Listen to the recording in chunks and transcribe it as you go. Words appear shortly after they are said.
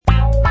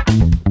Hi,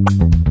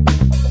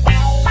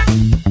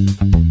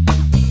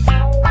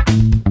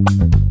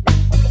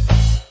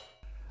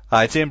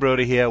 it's Ian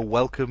Brody here.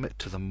 Welcome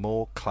to the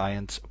More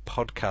Clients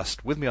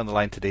podcast. With me on the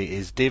line today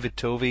is David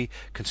Tovey,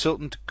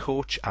 consultant,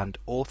 coach, and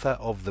author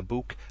of the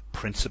book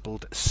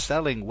Principled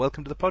Selling.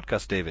 Welcome to the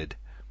podcast, David.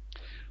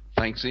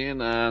 Thanks,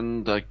 Ian,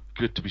 and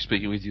good to be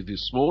speaking with you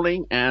this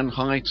morning, and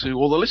hi to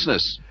all the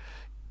listeners.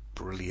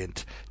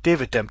 Brilliant.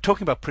 David,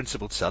 talking about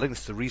principled selling,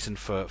 that's the reason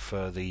for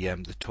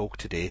the talk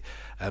today.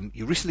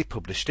 You recently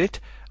published it,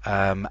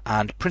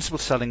 and principled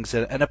selling is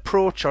an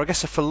approach, or I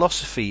guess a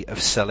philosophy of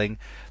selling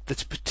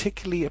that's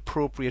particularly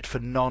appropriate for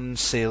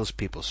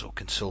non-salespeople, so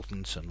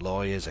consultants and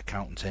lawyers,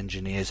 accountants,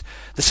 engineers,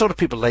 the sort of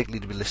people likely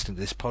to be listening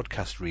to this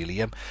podcast,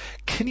 really.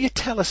 Can you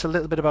tell us a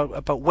little bit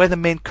about where the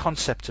main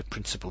concept of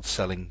principled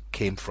selling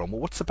came from, or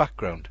what's the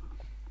background?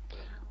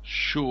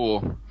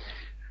 Sure.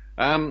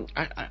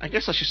 I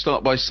guess I should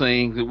start by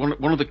saying that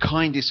one of the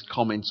kindest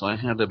comments I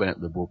had about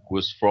the book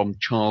was from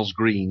Charles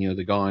Green,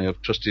 the guy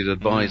of Trusted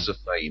Advisor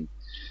fame.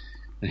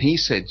 And he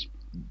said,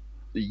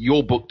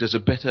 your book does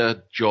a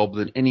better job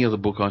than any other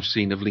book I've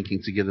seen of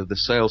linking together the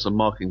sales and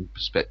marketing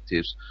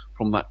perspectives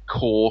from that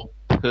core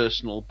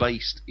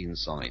personal-based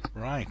insight.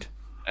 Right.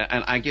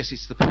 And I guess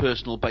it's the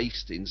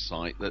personal-based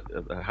insight that,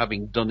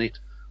 having done it,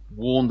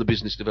 worn the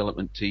business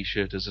development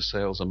T-shirt as a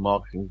sales and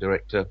marketing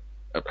director,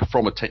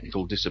 from a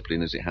technical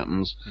discipline as it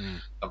happens,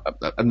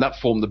 and that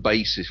formed the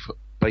basis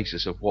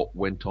of what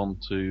went on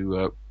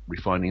to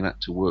refining that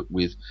to work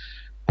with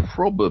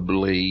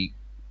probably,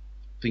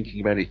 thinking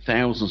about it,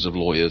 thousands of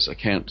lawyers,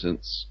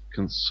 accountants,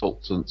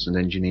 consultants and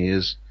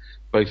engineers,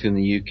 both in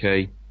the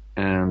UK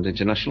and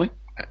internationally,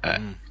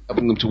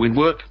 helping them to win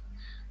work,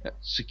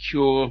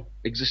 secure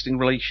existing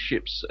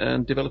relationships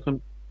and develop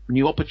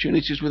new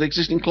opportunities with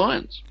existing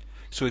clients.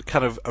 So it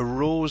kind of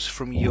arose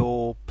from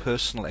your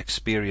personal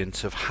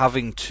experience of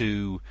having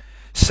to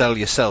sell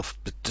yourself,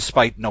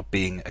 despite not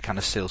being a kind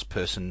of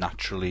salesperson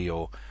naturally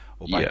or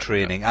by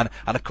training, and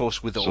of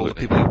course with all the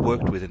people you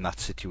worked with in that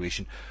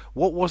situation.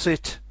 What was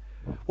it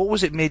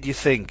made you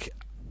think,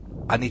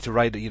 I need to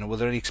write? Were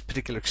there any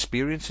particular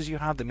experiences you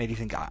had that made you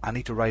think, I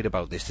need to write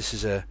about this? This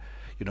is a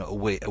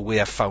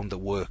way I've found that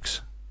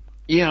works.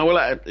 Yeah,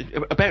 well,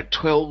 about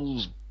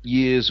 12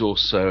 years or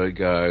so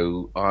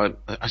ago,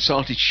 I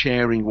started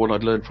sharing what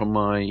I'd learned from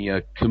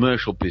my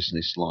commercial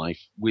business life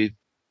with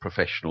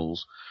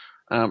professionals,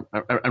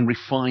 and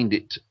refined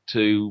it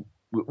to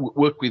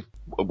work with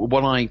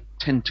what I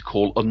tend to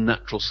call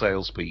unnatural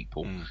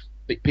salespeople,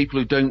 people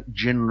who don't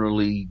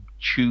generally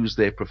choose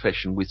their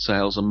profession with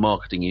sales and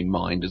marketing in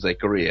mind as their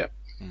career.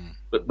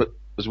 But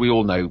as we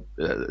all know,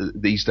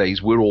 these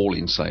days we're all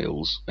in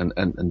sales,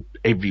 and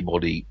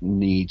everybody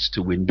needs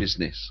to win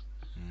business.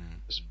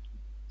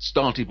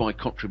 Started by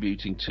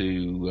contributing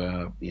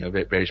to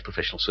various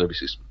professional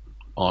services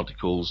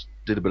articles,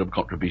 did a bit of a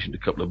contribution to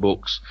a couple of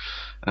books,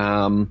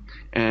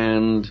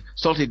 and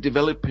started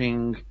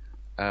developing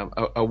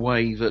a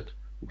way that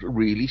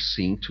really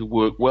seemed to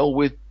work well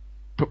with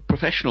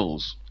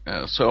professionals.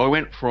 So I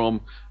went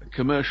from a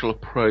commercial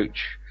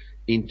approach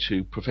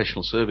into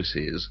professional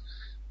services,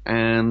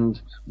 and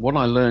what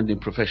I learned in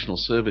professional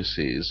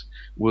services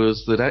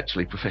was that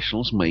actually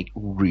professionals make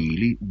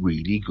really,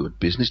 really good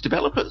business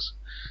developers.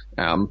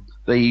 They're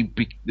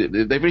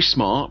very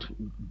smart,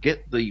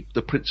 get the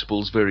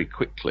principles very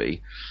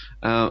quickly,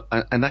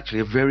 and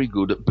actually are very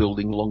good at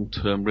building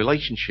long-term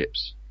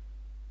relationships.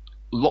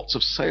 Lots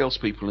of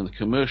salespeople in the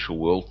commercial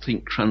world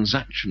think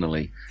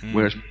transactionally,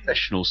 whereas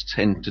professionals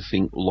tend to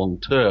think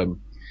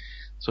long-term.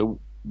 So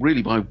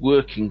really, by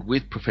working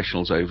with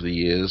professionals over the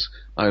years,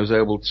 I was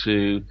able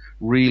to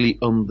really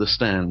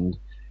understand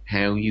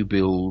how you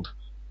build,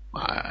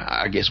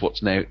 I guess,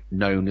 what's now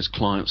known as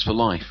clients for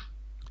life.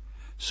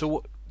 So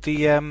what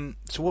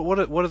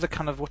are the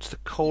kind of, what's the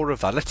core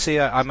of that? Let's say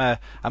I'm a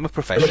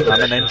professional,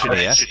 I'm an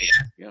engineer.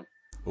 Yeah.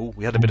 Oh,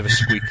 we had a bit of a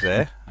squeak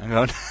there. Hang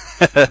on.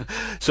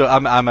 So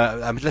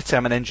let's say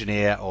I'm an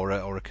engineer or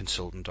a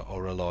consultant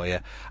or a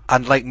lawyer,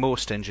 and like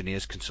most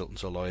engineers,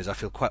 consultants or lawyers, I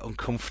feel quite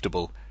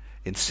uncomfortable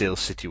in sales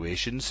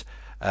situations.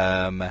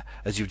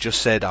 As you've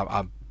just said,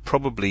 I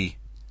probably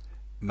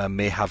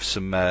may have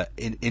some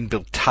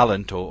inbuilt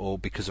talent, or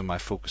because of my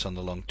focus on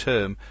the long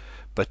term,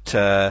 but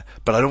I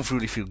don't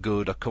really feel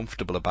good or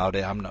comfortable about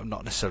it. I'm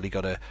not necessarily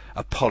got a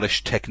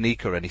polished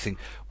technique or anything.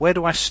 Where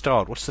do I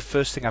start? What's the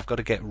first thing I've got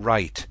to get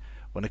right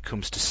when it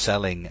comes to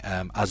selling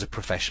as a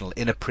professional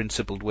in a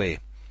principled way?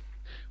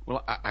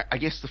 Well, I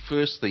guess the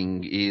first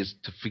thing is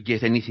to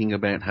forget anything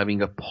about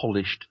having a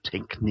polished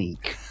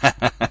technique.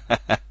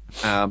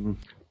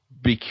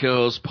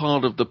 Because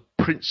part of the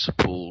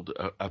principled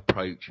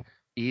approach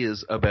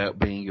is about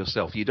being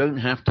yourself. You don't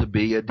have to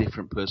be a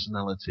different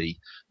personality.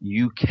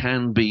 You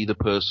can be the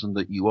person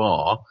that you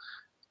are.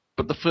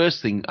 But the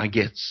first thing I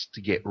guess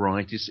to get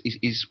right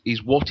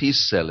is what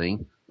is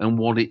selling and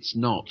what it's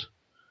not.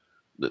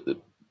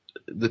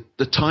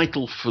 The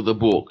title for the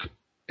book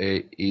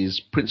is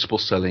Principal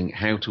Selling: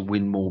 How to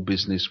Win More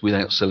Business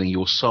Without Selling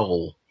Your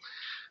Soul.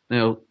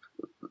 Now,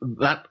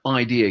 that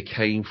idea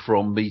came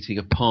from meeting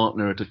a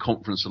partner at a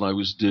conference that I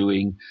was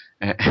doing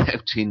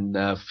out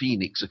in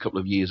Phoenix a couple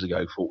of years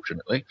ago,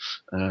 fortunately.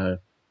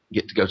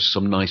 Get to go to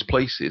some nice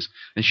places.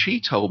 And she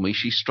told me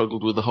she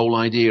struggled with the whole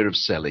idea of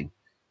selling.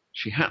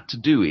 She had to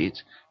do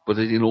it, but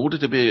in order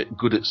to be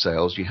good at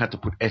sales, you had to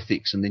put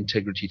ethics and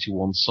integrity to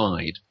one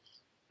side.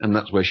 And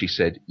that's where she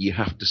said, you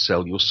have to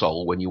sell your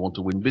soul when you want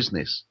to win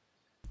business.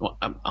 Well,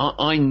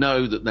 I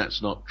know that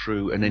that's not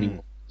true, and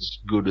anyone who's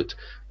good at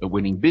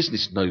winning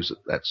business knows that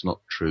that's not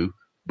true,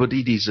 but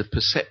it is a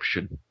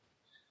perception.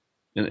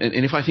 And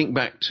if I think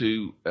back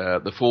to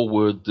the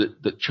foreword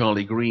that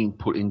Charlie Green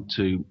put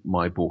into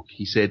my book,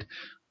 he said,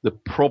 the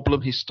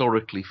problem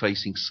historically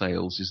facing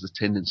sales is the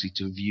tendency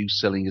to view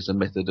selling as a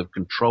method of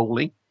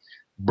controlling,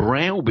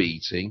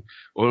 browbeating,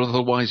 or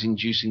otherwise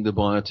inducing the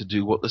buyer to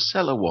do what the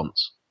seller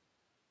wants.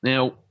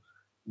 Now,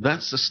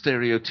 that's the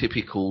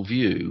stereotypical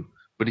view,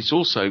 but it's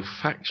also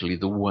factually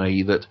the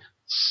way that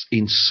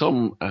in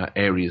some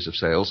areas of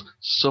sales,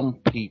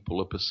 some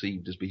people are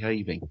perceived as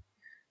behaving.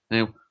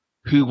 Now,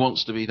 who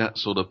wants to be that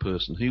sort of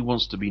person? Who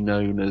wants to be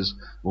known as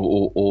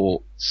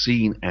or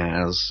seen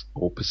as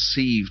or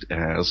perceived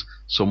as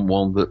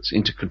someone that's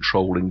into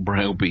controlling,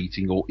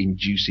 browbeating, or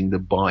inducing the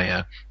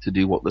buyer to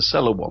do what the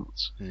seller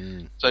wants?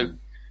 So,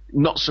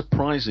 not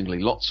surprisingly,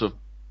 lots of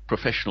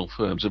professional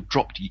firms have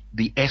dropped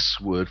the S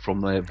word from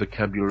their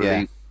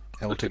vocabulary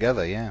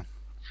altogether,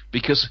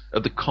 because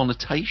of the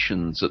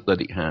connotations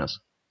that it has.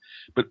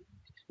 But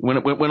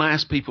when I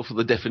ask people for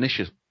the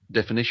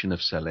definition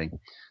of selling,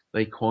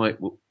 they quite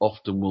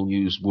often will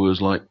use words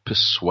like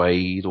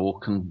persuade or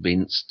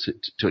convince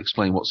to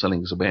explain what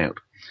selling is about.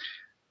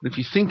 But if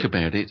you think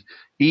about it,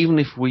 even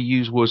if we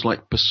use words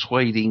like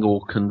persuading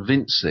or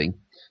convincing,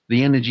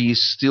 the energy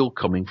is still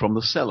coming from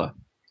the seller.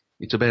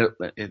 It's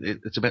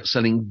about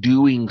selling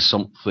doing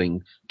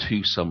something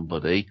to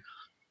somebody,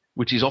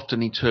 which is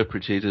often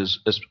interpreted as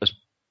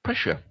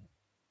pressure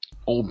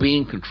or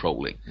being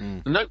controlling.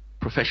 No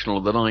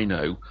professional that I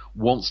know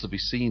wants to be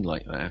seen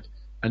like that,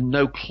 and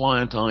no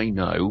client I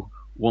know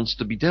wants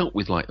to be dealt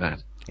with like that.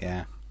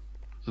 Yeah.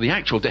 So the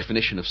actual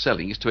definition of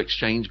selling is to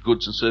exchange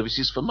goods and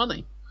services for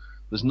money.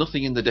 There's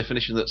nothing in the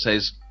definition that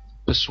says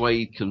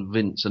persuade,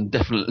 convince, and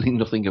definitely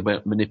nothing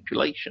about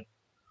manipulation.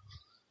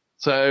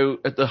 So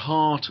at the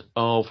heart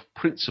of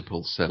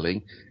principle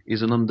selling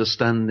is an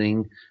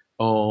understanding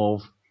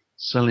of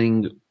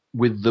selling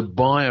with the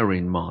buyer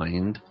in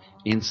mind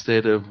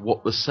instead of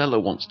what the seller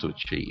wants to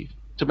achieve.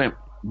 It's about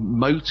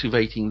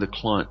motivating the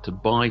client to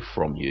buy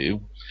from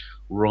you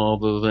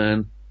rather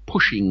than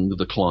pushing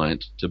the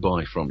client to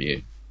buy from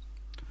you.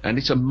 And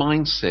it's a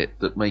mindset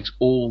that makes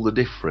all the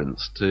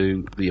difference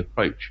to the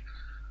approach.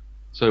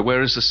 So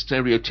whereas the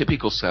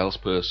stereotypical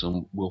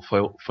salesperson will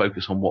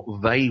focus on what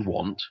they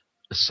want,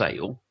 a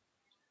sale,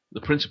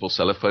 the principal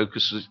seller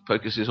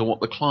focuses on what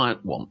the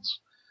client wants.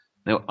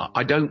 Now,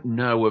 I don't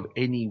know of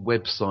any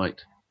website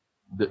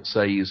that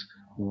says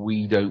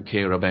we don't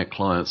care about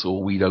clients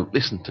or we don't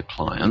listen to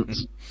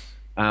clients.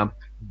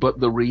 But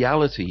the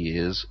reality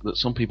is that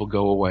some people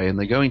go away and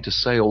they go into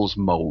sales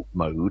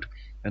mode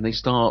and they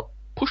start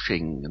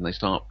pushing and they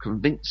start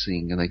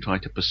convincing and they try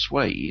to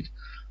persuade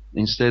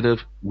instead of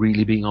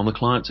really being on the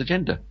client's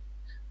agenda.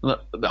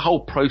 The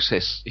whole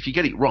process, if you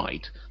get it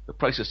right, the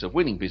process of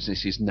winning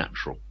business is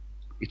natural.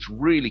 It's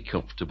really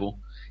comfortable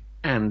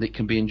and it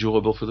can be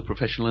enjoyable for the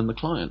professional and the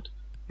client.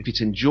 If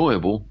it's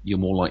enjoyable, you're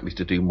more likely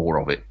to do more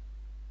of it.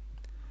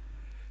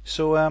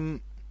 So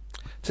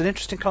it's an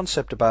interesting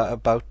concept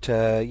about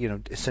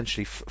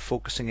essentially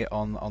focusing it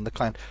on the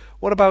client.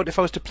 What about if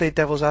I was to play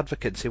devil's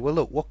advocate and say, well,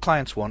 look, what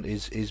clients want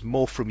is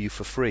more from you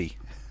for free,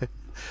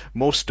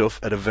 more stuff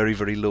at a very,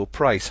 very low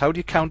price. How do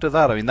you counter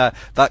that? I mean,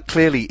 that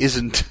clearly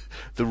isn't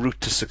the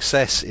route to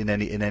success in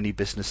any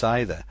business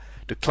either.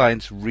 Do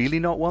clients really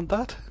not want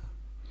that?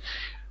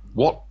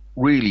 What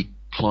really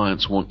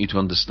clients want you to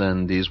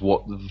understand is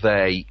what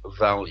they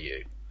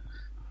value.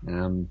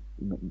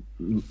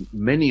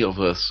 Many of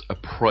us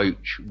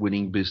approach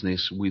winning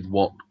business with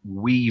what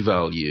we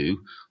value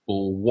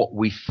or what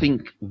we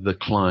think the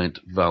client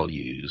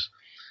values,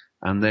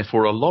 and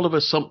therefore a lot of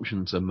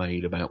assumptions are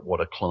made about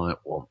what a client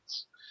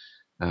wants.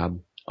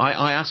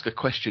 I ask a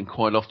question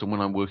quite often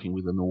when I'm working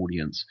with an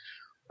audience.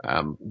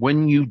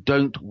 When you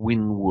don't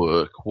win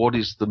work, what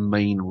is the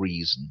main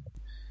reason?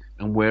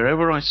 And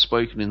wherever I've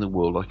spoken in the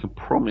world, I can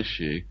promise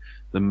you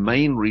the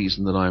main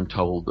reason that I'm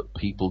told that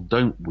people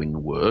don't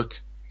win work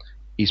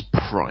is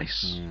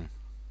price.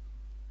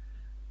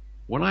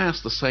 When I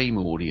ask the same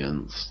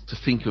audience to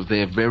think of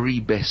their very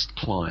best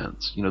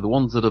clients, the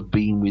ones that have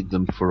been with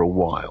them for a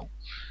while,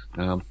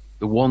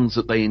 the ones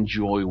that they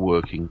enjoy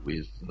working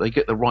with, they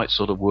get the right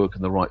sort of work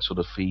and the right sort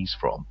of fees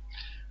from,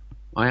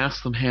 I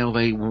ask them how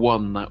they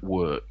won that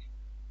work.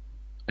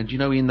 And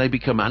Ian, they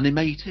become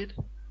animated.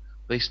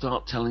 They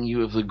start telling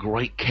you of the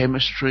great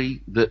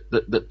chemistry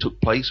that took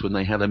place when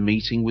they had a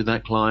meeting with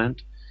that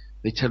client.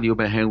 They tell you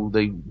about how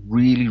they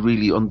really,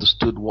 really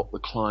understood what the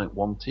client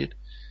wanted.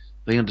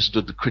 They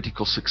understood the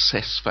critical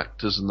success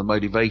factors and the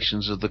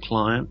motivations of the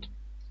client.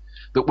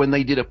 that when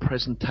they did a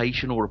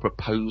presentation or a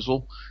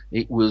proposal,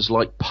 it was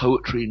like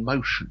poetry in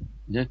motion.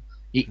 You know,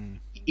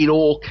 it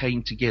all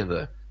came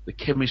together. The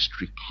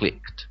chemistry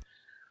clicked.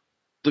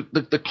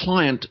 The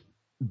client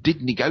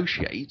did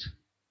negotiate.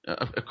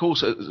 Of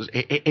course,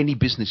 any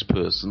business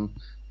person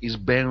is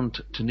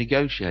bound to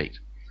negotiate.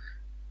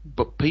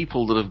 But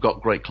people that have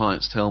got great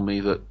clients tell me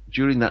that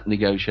during that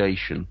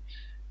negotiation,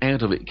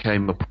 out of it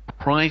came a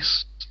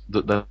price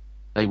that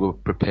they were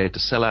prepared to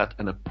sell at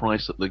and a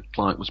price that the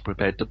client was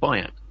prepared to buy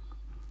at.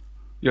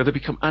 You know, they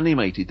become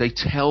animated. They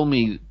tell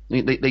me,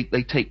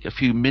 they take a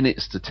few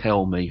minutes to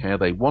tell me how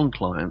they won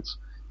clients,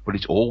 but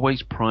it's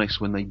always price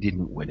when they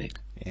didn't win it.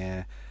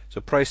 Yeah. So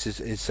price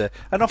is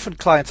and often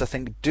clients, I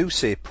think, do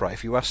say price.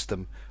 If you ask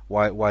them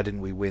why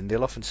didn't we win,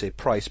 they'll often say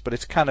price, but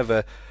it's kind of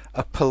a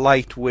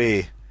polite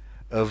way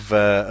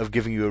of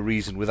giving you a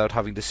reason without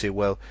having to say,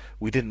 well,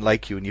 we didn't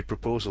like you and your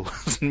proposal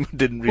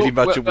didn't really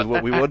match up with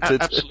what we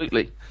wanted.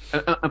 Absolutely.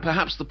 And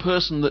perhaps the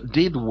person that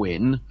did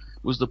win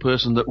was the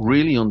person that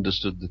really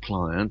understood the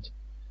client,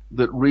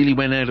 that really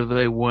went out of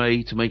their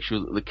way to make sure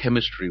that the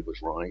chemistry was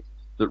right,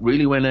 that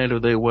really went out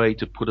of their way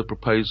to put a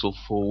proposal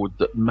forward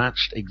that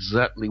matched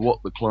exactly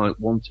what the client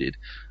wanted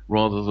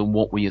rather than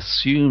what we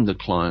assume the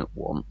client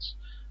wants.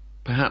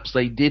 Perhaps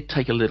they did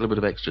take a little bit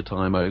of extra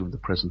time over the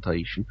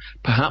presentation.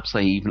 Perhaps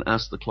they even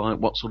asked the client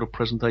what sort of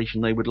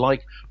presentation they would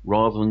like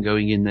rather than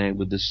going in there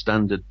with the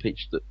standard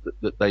pitch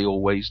that they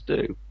always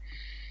do.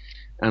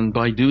 And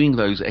by doing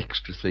those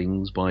extra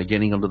things, by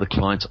getting under the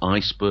client's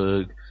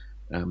iceberg,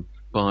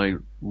 by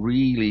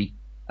really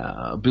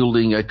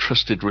building a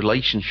trusted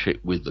relationship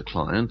with the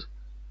client,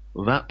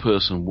 that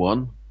person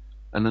won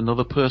and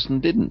another person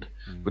didn't.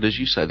 But as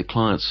you say, the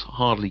client's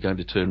hardly going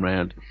to turn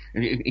around.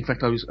 In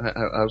fact, I was at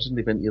an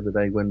event the other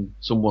day when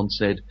someone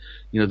said,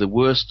 you know, the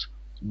worst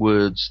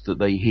words that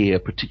they hear,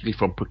 particularly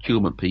from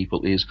procurement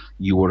people, is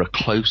 "you were a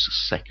close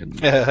second."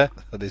 That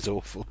is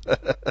awful.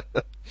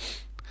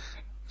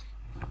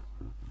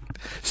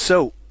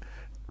 So,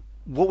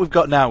 what we've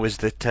got now is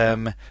that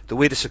the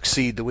way to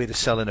succeed, the way to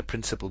sell in a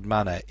principled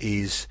manner,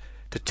 is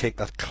to take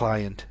that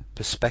client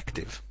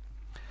perspective.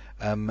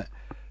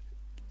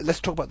 Let's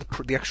talk about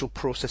the actual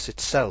process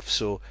itself.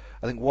 So,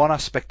 I think one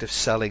aspect of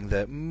selling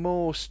that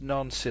most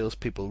non-sales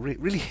people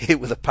really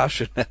hate with a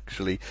passion,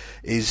 actually,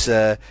 is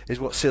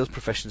what sales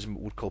professionals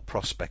would call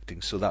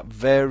prospecting. So that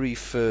very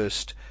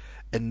first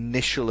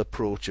initial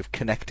approach of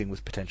connecting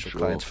with potential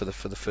clients for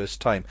the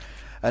first time,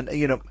 and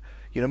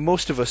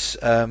most of us,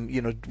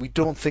 we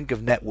don't think of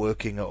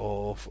networking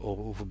or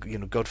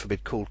God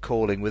forbid, cold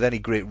calling with any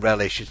great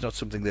relish. It's not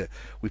something that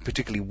we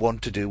particularly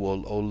want to do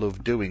or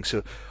love doing.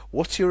 So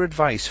what's your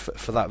advice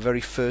for that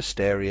very first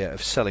area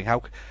of selling?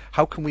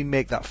 How can we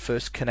make that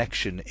first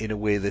connection in a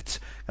way that's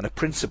kind of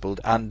principled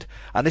and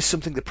is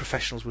something that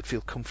professionals would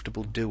feel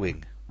comfortable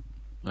doing?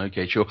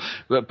 Okay, sure.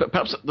 But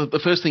perhaps the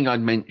first thing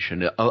I'd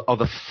mention are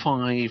the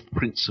 5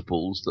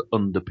 principles that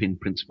underpin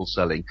principal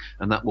selling,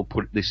 and that will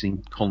put this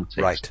in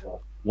context. Right.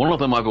 One of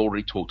them I've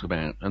already talked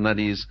about, and that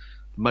is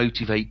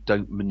motivate,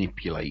 don't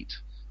manipulate.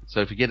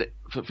 So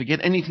forget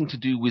anything to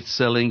do with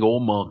selling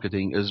or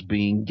marketing as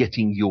being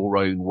getting your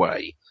own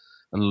way,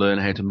 and learn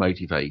how to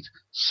motivate.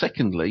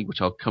 Secondly, which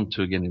I'll come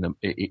to again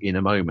in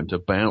a moment,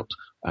 about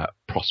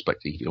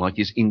prospecting, if you like,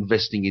 is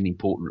investing in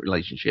important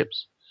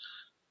relationships.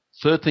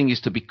 Third thing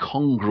is to be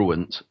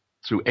congruent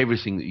through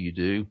everything that you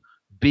do,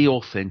 be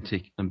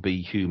authentic and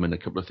be human, a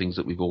couple of things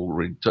that we've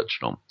already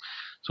touched on.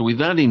 So with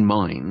that in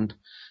mind,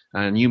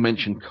 and you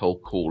mentioned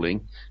cold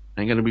calling,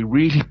 I'm going to be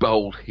really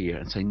bold here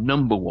and say,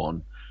 number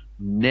 1,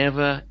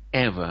 never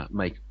ever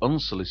make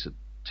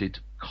unsolicited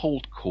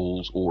cold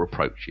calls or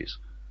approaches.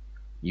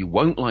 You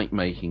won't like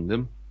making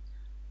them.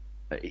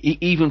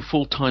 Even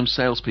full-time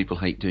salespeople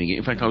hate doing it.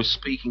 In fact, I was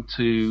speaking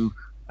to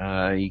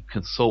a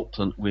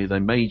consultant with a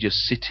major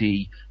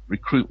city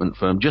recruitment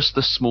firm just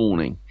this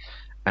morning,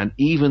 and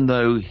even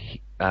though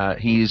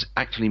he is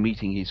actually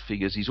meeting his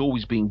figures, he's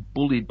always being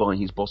bullied by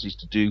his bosses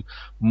to do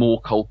more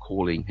cold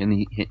calling. And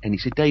he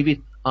said,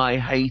 David, I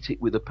hate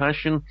it with a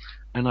passion,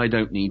 and I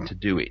don't need to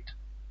do it.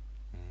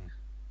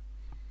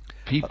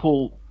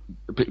 People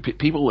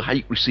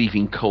hate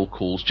receiving cold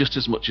calls just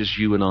as much as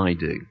you and I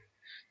do.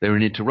 They're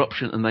an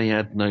interruption and they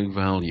add no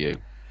value.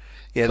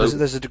 Yeah,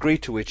 there's a degree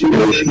to which.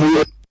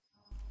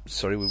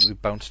 Sorry, we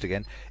bounced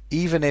again.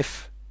 Even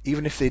if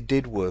they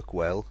did work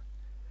well,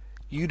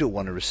 you don't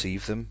want to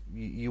receive them.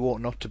 You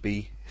ought not to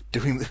be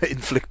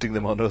inflicting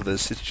them on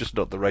others. It's just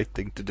not the right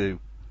thing to do.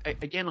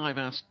 Again, I've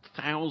asked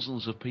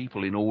thousands of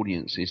people in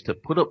audiences to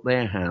put up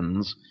their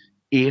hands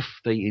if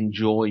they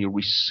enjoy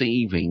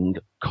receiving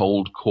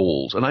cold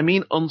calls. And I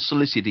mean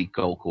unsolicited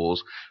cold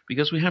calls,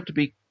 because we have to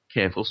be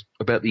careful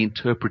about the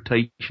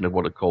interpretation of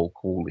what a cold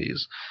call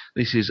is.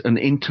 This is an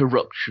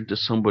interruption to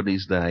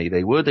somebody's day.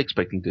 They weren't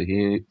expecting to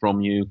hear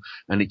from you,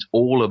 and it's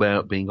all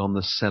about being on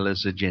the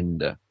seller's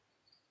agenda.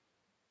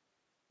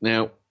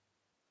 Now,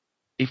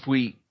 if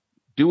we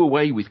do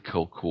away with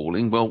cold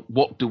calling, well,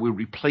 what do we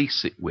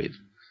replace it with?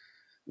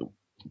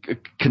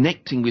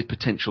 Connecting with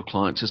potential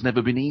clients has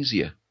never been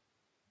easier.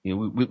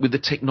 with the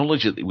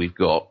technology that we've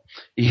got,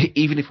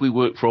 even if we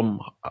work from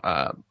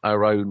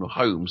our own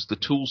homes, the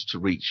tools to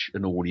reach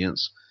an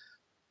audience,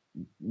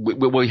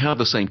 we have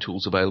the same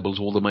tools available as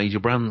all the major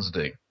brands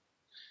do.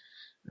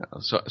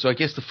 So I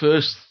guess the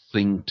first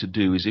thing to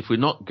do is, if we're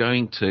not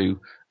going to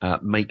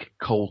make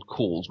cold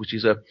calls, which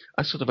is a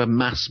sort of a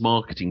mass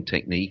marketing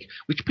technique,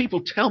 which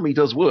people tell me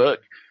does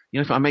work.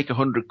 If I make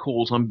 100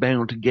 calls, I'm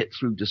bound to get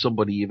through to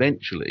somebody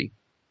eventually.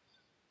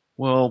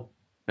 Well,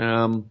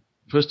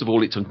 first of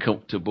all, it's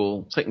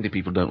uncomfortable. Secondly,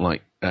 people don't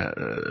like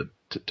to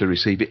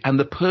receive it. And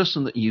the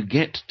person that you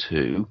get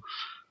to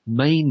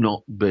may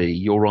not be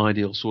your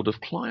ideal sort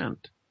of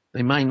client.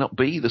 They may not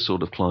be the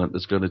sort of client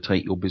that's going to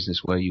take your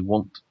business where you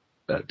want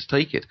to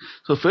take it.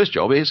 So the first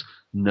job is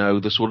know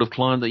the sort of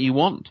client that you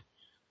want.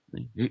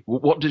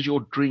 What does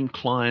your dream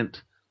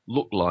client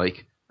look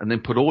like? And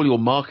then put all your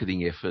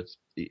marketing efforts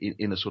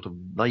in a sort of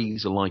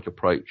laser-like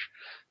approach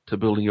to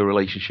building a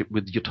relationship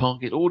with your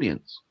target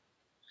audience.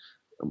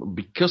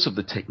 Because of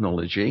the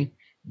technology,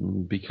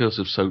 because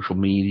of social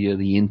media,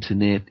 the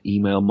internet,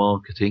 email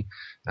marketing,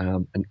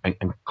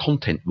 and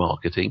content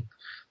marketing,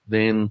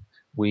 then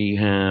we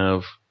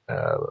have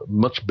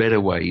much better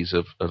ways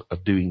of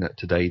doing that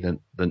today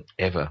than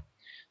ever.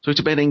 So it's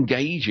about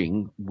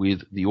engaging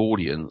with the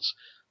audience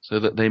so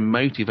that they're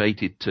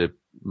motivated to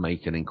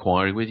make an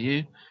inquiry with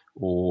you,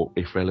 or,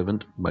 if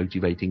relevant,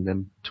 motivating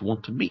them to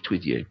want to meet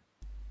with you.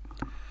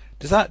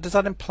 Does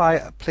that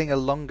imply playing a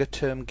longer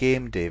term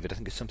game, David? I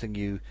think it's something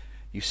you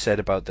said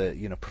about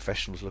the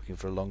professionals looking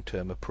for a long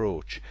term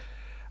approach.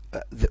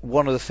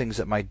 One of the things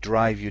that might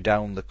drive you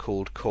down the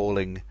cold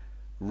calling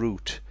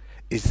route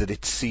is that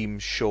it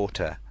seems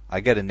shorter.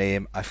 I get a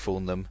name, I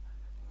phone them,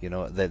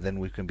 then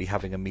we can be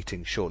having a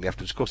meeting shortly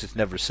afterwards. Of course, it's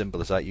never as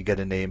simple as that. You get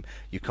a name,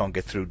 you can't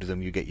get through to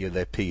them, you get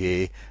their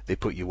PA, they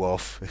put you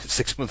off.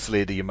 6 months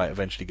later, you might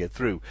eventually get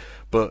through.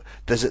 But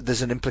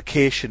there's an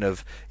implication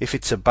of, if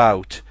it's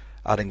about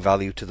adding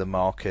value to the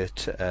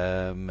market,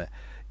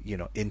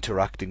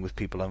 interacting with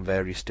people on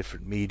various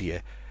different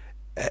media,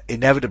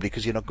 inevitably,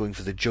 because you're not going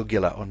for the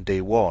jugular on day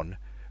one,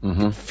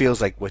 it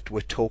feels like we're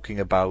talking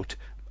about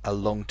a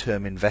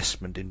long-term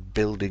investment in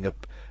building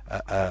up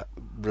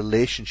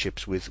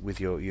relationships with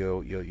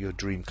your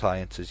dream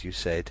clients, as you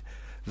said,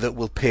 that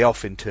will pay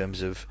off in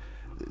terms of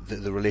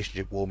the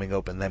relationship warming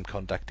up and them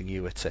contacting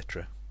you,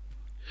 etc.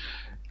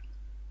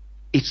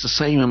 It's the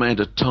same amount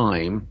of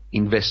time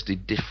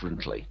invested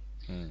differently.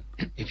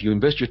 If you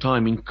invest your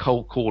time in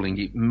cold calling,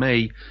 it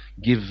may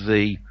give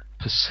the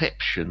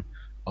perception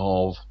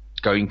of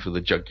going for the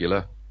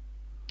jugular,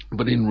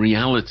 but in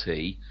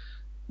reality,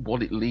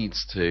 what it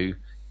leads to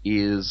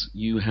is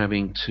you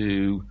having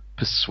to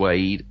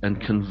persuade and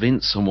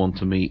convince someone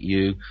to meet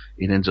you.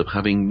 It ends up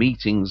having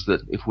meetings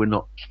that, if we're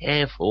not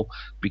careful,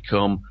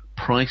 become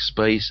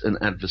price-based and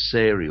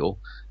adversarial,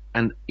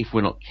 and if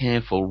we're not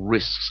careful,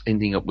 risks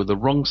ending up with the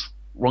wrong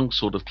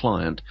sort of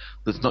client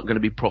that's not going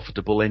to be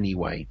profitable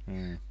anyway.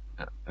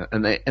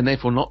 And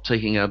therefore not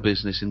taking our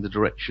business in the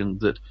direction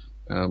that,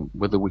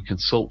 whether we're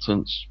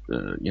consultants,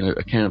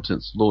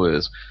 accountants,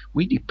 lawyers,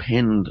 we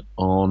depend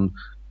on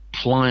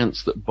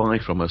clients that buy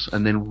from us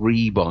and then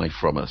rebuy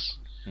from us.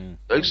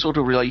 Those sort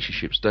of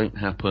relationships don't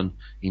happen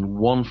in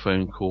one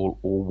phone call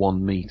or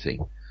one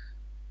meeting.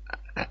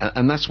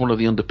 And that's one of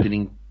the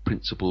underpinning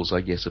principles,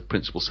 I guess, of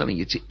principal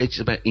selling. It's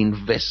about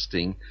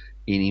investing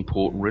in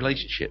important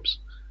relationships.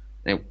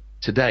 Now,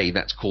 today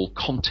that's called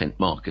content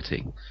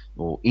marketing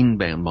or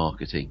inbound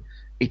marketing.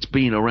 It's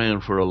been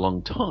around for a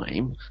long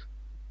time.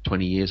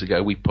 20 years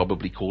ago, we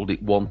probably called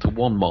it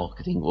one-to-one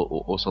marketing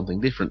or something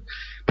different.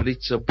 But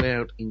it's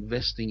about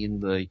investing in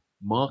the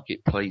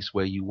marketplace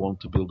where you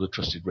want to build a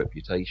trusted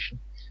reputation.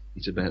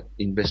 It's about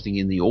investing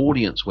in the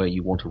audience where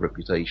you want a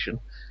reputation,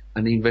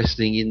 and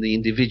investing in the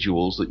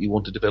individuals that you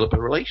want to develop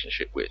a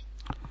relationship with.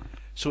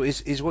 So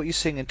is what you're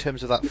saying in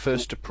terms of that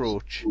first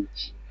approach,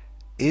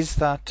 is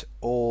that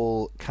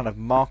all kind of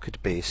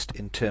market-based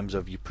in terms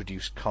of you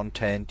produce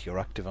content, you're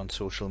active on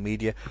social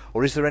media,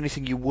 or is there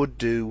anything you would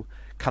do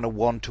kind of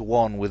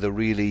one-to-one with a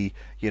really,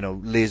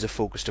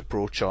 laser-focused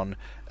approach on,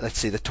 let's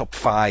say, the top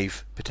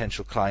 5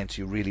 potential clients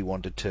you really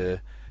wanted to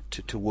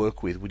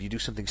work with? Would you do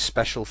something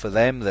special for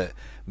them that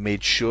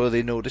made sure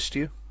they noticed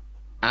you?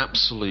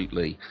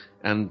 Absolutely.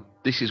 And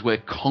this is where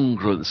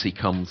congruency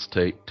comes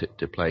to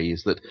play,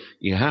 is that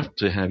you have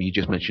to have, you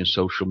just mentioned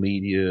social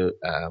media,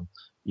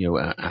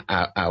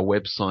 our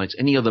websites,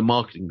 any other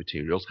marketing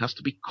materials has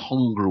to be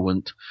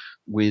congruent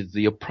with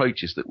the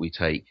approaches that we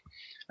take.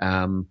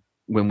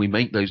 When we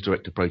make those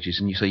direct approaches,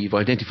 and you say you've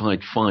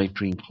identified 5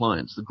 dream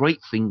clients, the great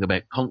thing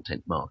about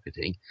content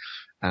marketing,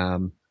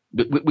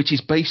 which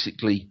is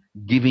basically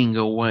giving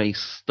away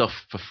stuff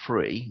for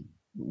free,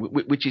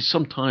 which is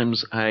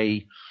sometimes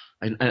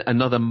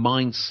another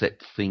mindset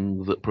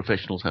thing that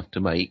professionals have to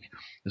make.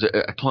 As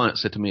a client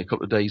said to me a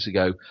couple of days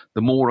ago,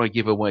 the more I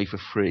give away for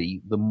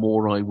free, the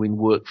more I win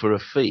work for a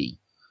fee.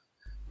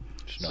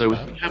 So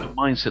if we have a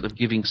mindset of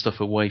giving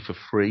stuff away for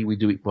free, we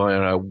do it via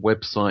our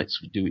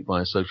websites, we do it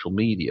via social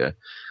media,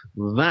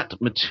 that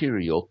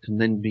material can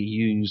then be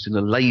used in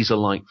a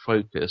laser-like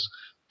focus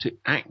to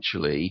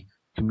actually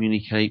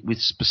communicate with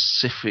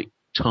specific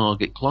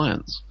target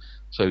clients.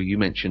 So you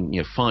mentioned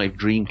 5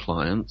 dream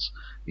clients.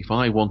 If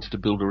I wanted to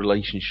build a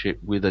relationship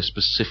with a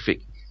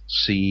specific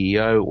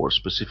CEO or a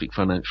specific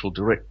financial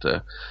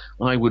director,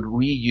 I would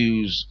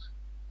reuse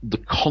the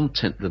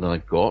content that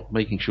I've got,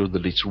 making sure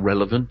that it's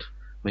relevant,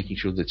 making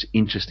sure that it's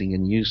interesting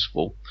and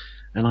useful,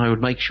 and I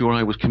would make sure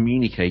I was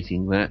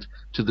communicating that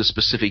to the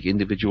specific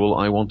individual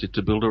I wanted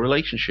to build a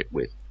relationship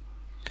with.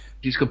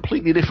 It's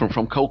completely different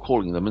from cold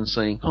calling them and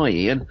saying, "Hi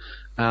Ian,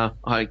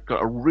 I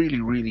got a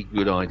really, really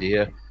good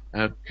idea.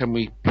 Can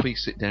we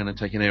please sit down and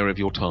take an hour of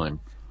your time?"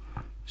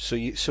 So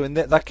in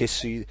that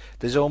case,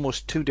 there's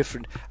almost two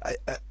different.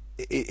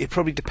 It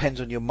probably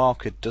depends on your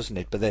market, doesn't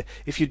it? But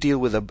if you deal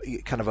with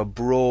a kind of a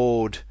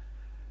broad,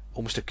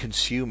 almost a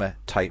consumer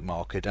type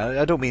market, and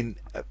I don't mean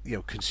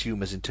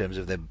consumers in terms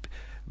of them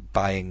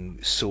buying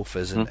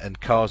sofas and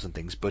cars and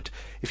things, but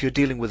if you're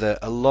dealing with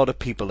a lot of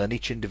people and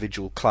each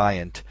individual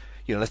client,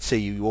 let's say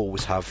you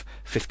always have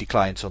 50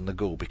 clients on the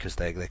go because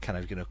they're kind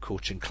of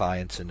coaching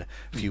clients and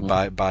a few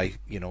buy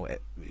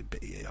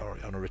or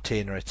on a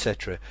retainer,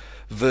 etc.,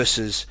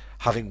 versus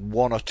having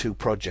 1 or 2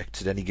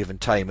 projects at any given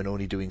time and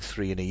only doing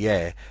 3 in a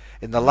year.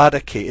 In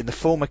the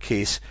former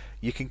case,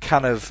 you can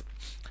kind of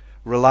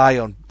rely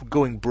on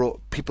going broad,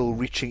 people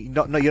reaching.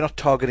 You're not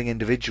targeting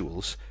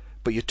individuals,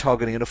 but you're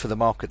targeting enough of the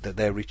market that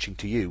they're reaching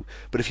to you.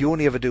 But if you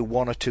only ever do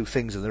 1 or 2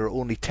 things and there are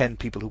only 10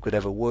 people who could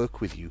ever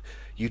work with you,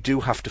 you do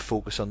have to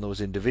focus on those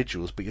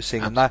individuals. But you're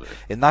saying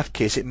in that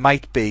case, it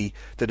might be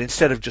that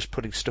instead of just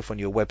putting stuff on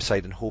your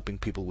website and hoping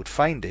people would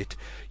find it,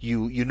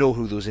 you know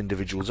who those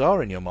individuals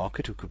are in your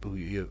market, who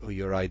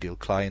your ideal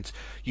clients.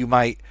 You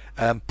might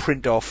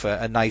print off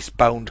a nice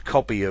bound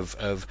copy of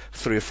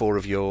 3 or 4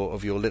 of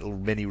your little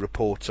mini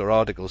reports or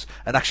articles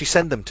and actually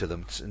send them to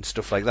them and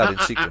stuff like that in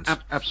sequence.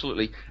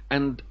 Absolutely,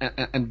 and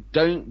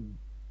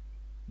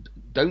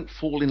don't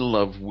fall in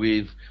love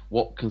with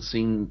what can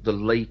seem the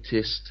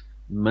latest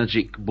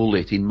magic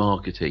bullet in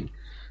marketing.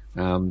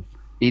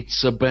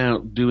 It's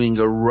about doing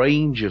a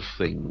range of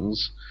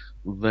things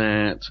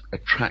that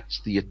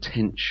attracts the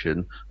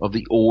attention of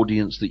the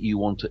audience that you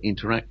want to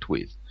interact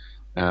with.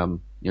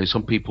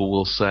 Some people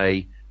will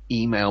say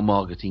email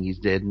marketing is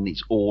dead and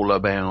it's all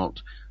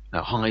about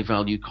high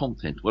value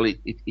content. Well, it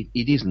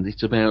isn't.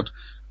 It's about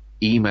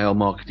email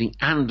marketing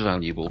and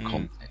valuable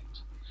content.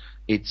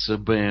 It's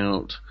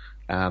about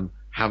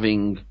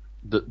having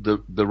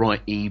the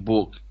right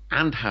ebook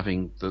and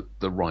having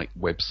the right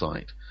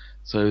website,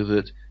 so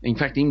that in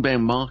fact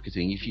inbound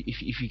marketing,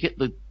 if you get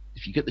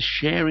the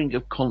sharing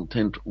of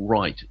content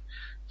right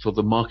for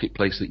the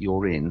marketplace that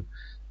you're in,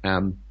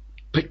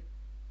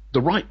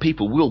 the right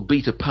people will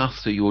beat a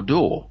path to your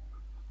door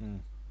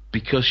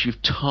because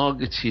you've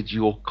targeted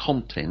your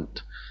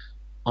content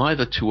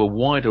either to a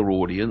wider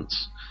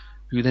audience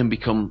who then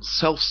become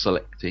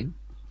self-selecting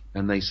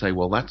and they say,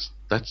 well, that's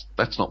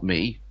not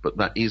me, but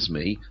that is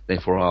me,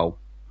 therefore I'll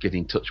get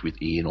in touch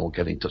with Ian or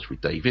get in touch with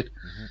David.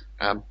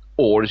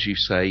 Or, as you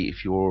say,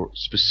 if you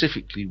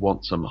specifically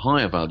want some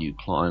higher value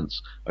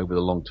clients over the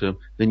long term,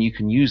 then you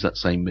can use that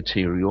same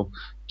material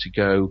to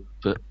go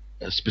for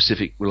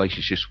specific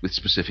relationships with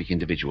specific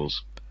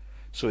individuals.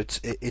 So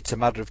it's a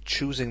matter of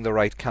choosing the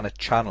right kind of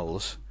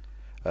channels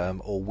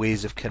or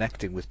ways of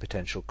connecting with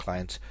potential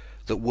clients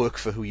that work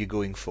for who you're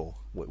going for.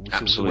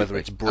 So whether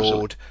it's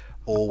broad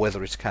or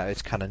whether it's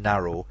kind of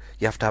narrow,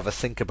 you have to have a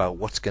think about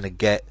what's going to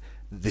get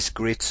this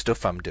great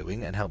stuff I'm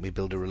doing and help me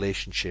build a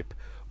relationship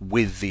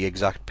with the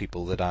exact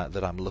people that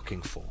I'm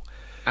looking for.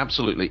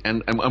 Absolutely,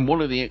 and one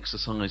of the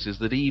exercises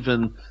that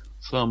even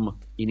some,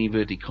 in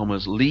inverted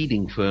commas,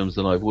 leading firms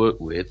that I've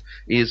worked with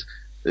is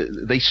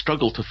they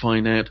struggle to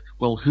find out,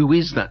 well, who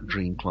is that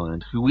dream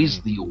client? Who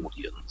is the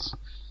audience?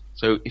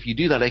 So if you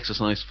do that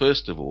exercise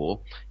first of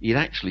all, it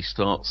actually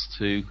starts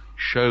to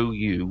show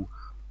you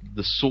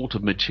the sort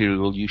of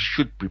material you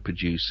should be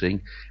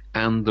producing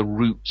and the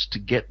routes to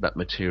get that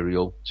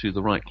material to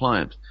the right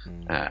client.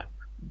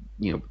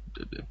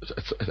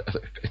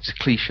 It's a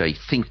cliche,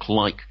 think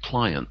like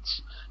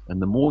clients.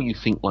 And the more you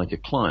think like a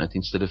client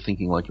instead of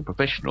thinking like a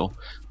professional,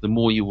 the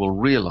more you will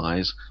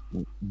realize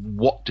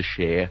what to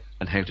share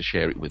and how to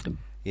share it with them.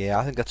 Yeah,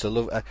 I think that's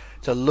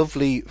it's a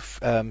lovely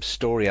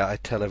story I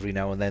tell every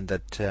now and then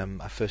that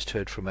I first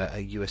heard from a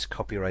US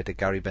copywriter,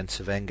 Gary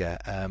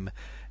Bensavenga.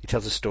 He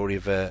tells a story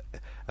of a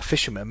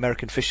fisherman,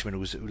 American fisherman who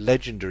was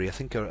legendary, I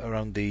think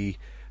around the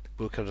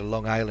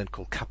Long Island,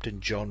 called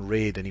Captain John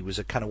Reid, and he was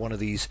a kind of one of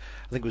these,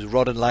 I think it was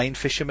rod and line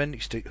fishermen.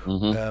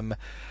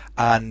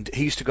 And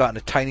he used to go out in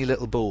a tiny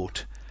little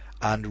boat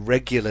and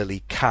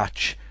regularly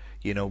catch,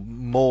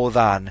 more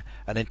than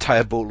an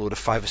entire boatload of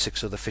 5 or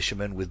 6 other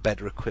fishermen with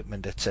better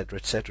equipment, etc.,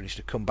 etc. He used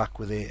to come back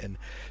with it, and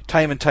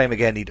time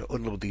again he'd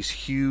unload these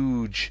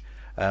huge,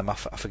 I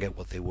forget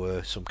what they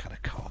were, some kind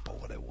of carp or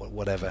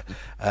whatever.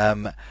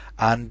 And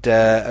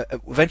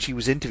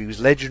eventually he was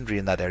legendary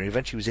in that area.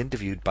 Eventually he was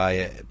interviewed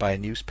by a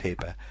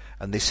newspaper,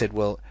 and they said,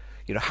 well,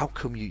 how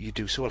come you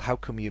do so well? How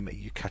come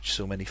you catch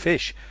so many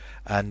fish?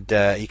 And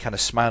he kind of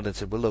smiled and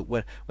said, well, look,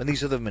 when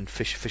these other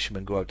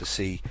fishermen go out to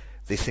sea,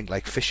 they think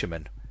like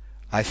fishermen.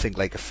 I think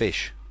like a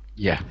fish.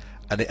 Yeah.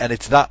 And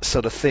it's that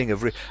sort of thing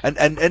of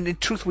and in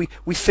truth we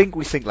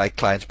think like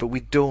clients, but we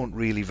don't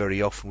really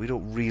very often. We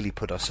don't really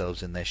put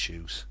ourselves in their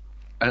shoes.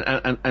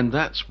 And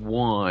that's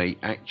why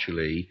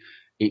actually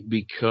it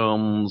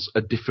becomes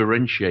a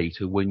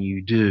differentiator when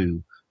you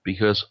do,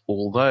 because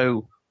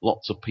although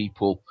lots of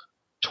people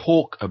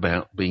talk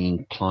about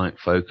being client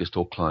focused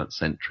or client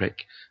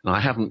centric, and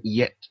I haven't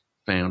yet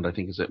found, I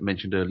think as I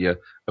mentioned earlier,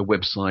 a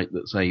website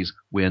that says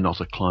we're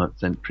not a client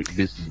centric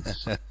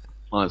business.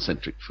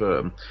 Client-centric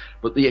firm,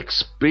 but the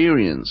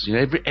experience,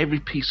 every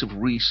piece of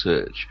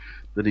research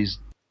that is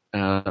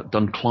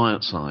done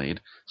client-side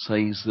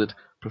says that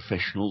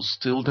professionals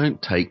still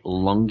don't take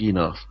long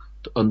enough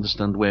to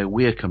understand where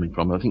we're coming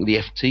from. I think the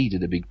FT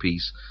did a big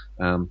piece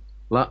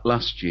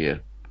last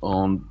year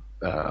on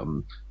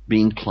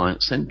being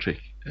client-centric,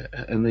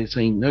 and they're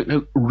saying,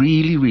 no,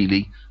 really,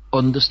 really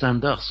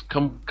understand us.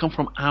 Come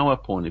from our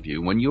point of view.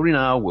 And when you're in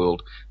our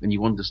world and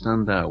you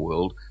understand our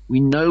world,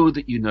 we know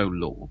that you know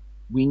law.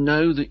 We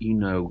know that you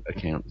know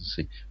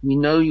accountancy. We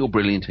know you're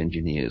brilliant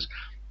engineers.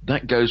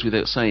 That goes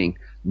without saying.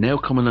 Now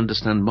come and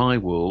understand my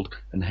world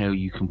and how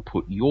you can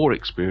put your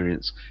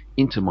experience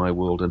into my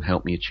world and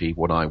help me achieve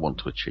what I want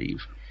to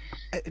achieve.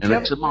 And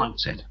that's a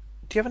mindset.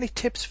 Do you have any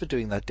tips for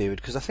doing that,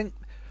 David? Because I think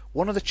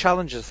one of the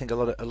challenges I think a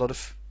lot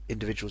of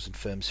individuals and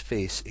firms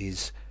face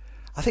is,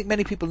 I think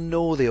many people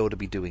know they ought to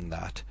be doing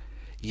that,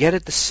 yet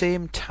at the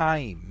same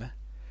time,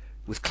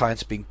 with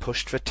clients being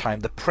pushed for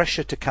time, the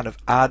pressure to kind of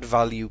add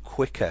value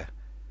quicker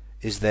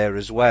is there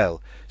as well.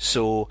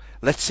 So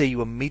let's say you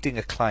were meeting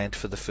a client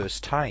for the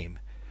first time.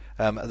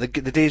 The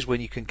days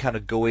when you can kind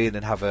of go in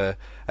and have a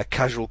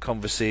casual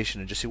conversation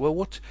and just say,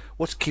 well,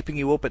 what's keeping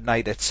you up at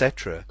night,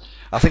 etc.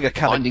 I think I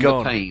kind of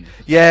gone. The pain.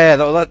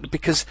 Yeah,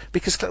 because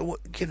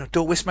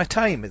don't waste my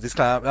time.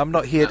 I'm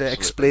not here to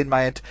explain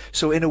my.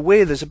 So in a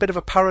way, there's a bit of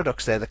a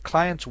paradox there. The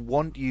clients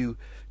want you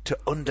to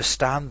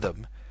understand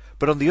them,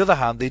 but on the other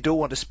hand, they don't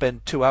want to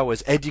spend 2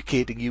 hours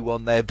educating you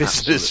on their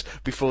business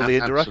before they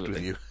interact with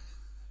you.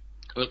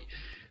 Well,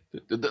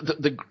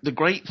 the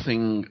great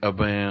thing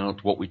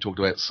about what we talked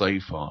about so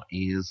far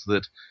is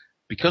that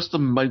because the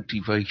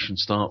motivation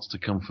starts to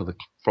come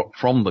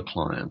from the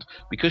client,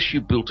 because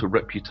you built a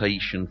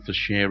reputation for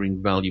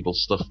sharing valuable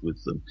stuff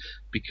with them,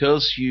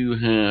 because you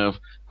have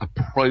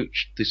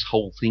approached this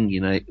whole thing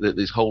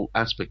this whole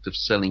aspect of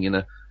selling in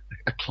a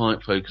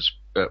client-focused,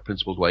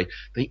 principled way,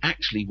 they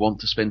actually want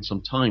to spend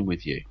some time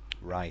with you.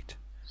 Right.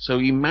 So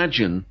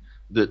imagine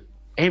that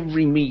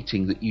every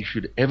meeting that you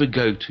should ever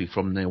go to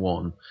from now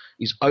on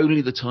is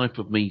only the type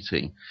of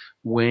meeting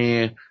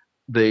where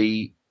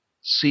the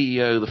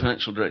CEO, the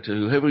financial director,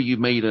 whoever you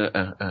made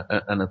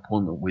an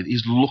appointment with,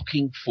 is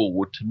looking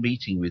forward to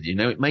meeting with you.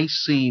 Now, it may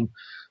seem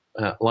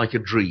like a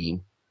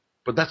dream,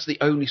 but that's the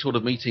only sort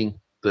of meeting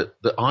that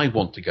I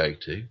want to go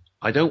to.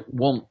 I don't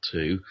want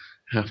to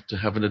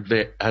have an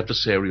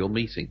adversarial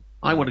meeting.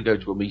 I want to go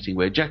to a meeting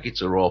where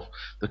jackets are off,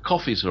 the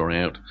coffees are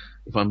out,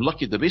 if I'm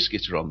lucky the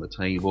biscuits are on the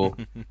table,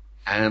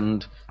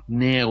 and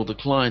now the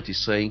client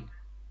is saying,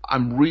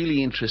 I'm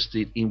really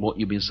interested in what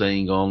you've been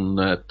saying on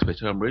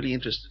Twitter. I'm really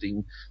interested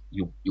in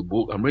your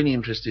book. I'm really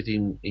interested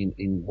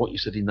in what you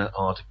said in that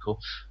article.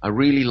 I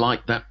really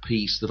like that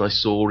piece that I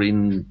saw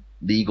in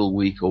Legal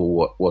Week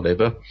or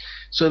whatever.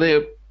 So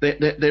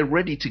they're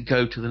ready to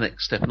go to the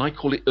next step, and I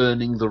call it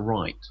earning the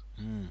right.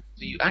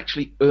 So you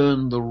actually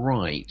earn the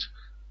right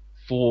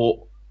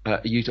for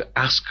you to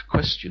ask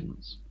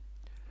questions.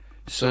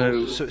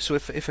 So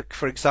if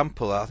for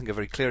example, I think a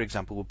very clear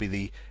example would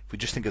be if we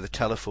just think of the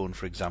telephone,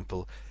 for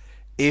example,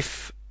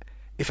 if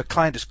a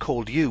client has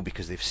called you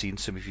because they've seen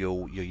some of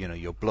your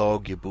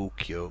blog, your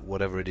book, your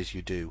whatever it is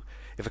you do,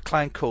 if a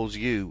client calls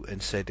you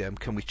and said,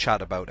 can we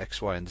chat about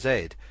X, Y, and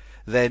Z,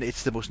 then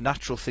it's the most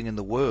natural thing in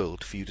the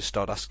world for you to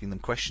start asking them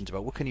questions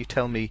about, what can you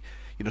tell me,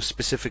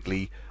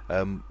 specifically,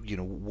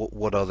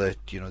 what are the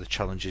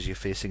challenges you're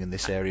facing in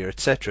this area,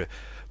 etc.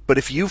 But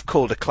if you've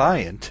called a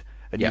client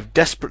and you've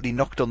desperately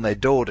knocked on their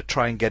door to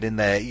try and get in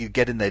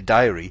their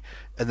diary,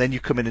 and then you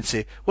come in and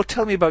say, well,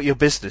 tell me about your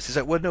business. It's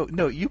like, well,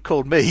 no, you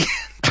called me.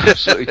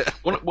 Absolutely.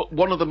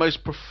 One of the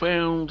most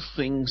profound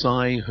things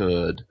I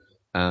heard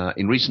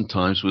in recent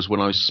times was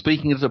when I was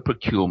speaking at a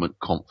procurement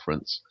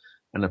conference,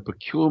 and a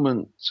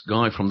procurement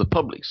guy from the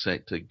public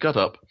sector got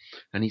up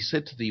and he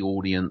said to the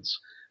audience,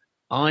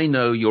 I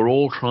know you're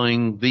all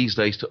trying these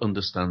days to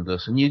understand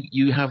us, and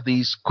you have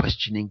these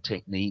questioning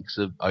techniques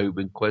of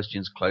open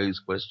questions, closed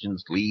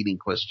questions, leading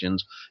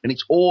questions, and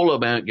it's all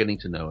about getting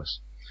to know us.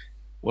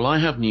 Well, I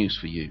have news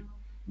for you.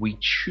 We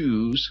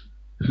choose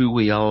who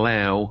we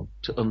allow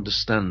to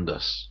understand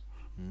us.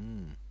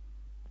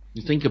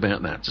 You think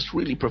about that. It's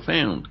really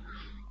profound.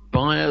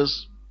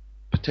 Buyers,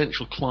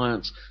 potential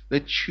clients, they're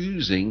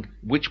choosing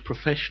which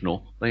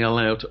professional they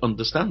allow to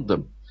understand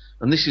them.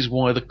 And this is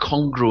why the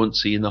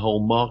congruency in the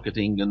whole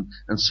marketing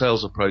and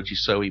sales approach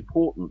is so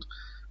important.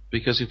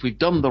 Because if we've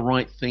done the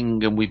right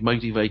thing and we've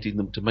motivated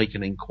them to make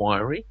an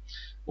inquiry,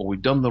 or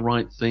we've done the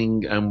right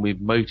thing and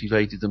we've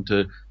motivated them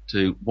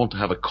to want to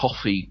have a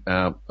coffee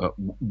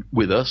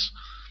with us,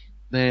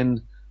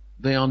 then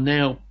they are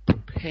now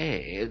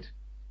prepared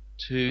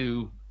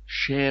to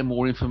share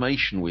more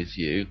information with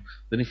you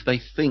than if they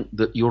think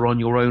that you're on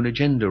your own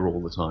agenda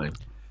all the time.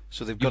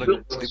 So they've got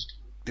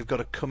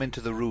to come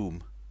into the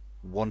room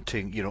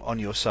wanting, on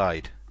your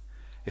side.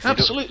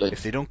 Absolutely.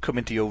 If they don't come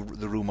into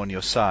the room on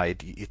your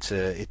side, it's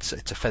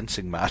a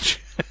fencing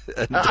match.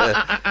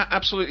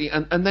 Absolutely.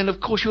 And then of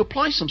course you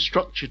apply some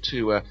structure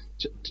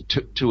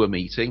to a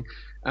meeting,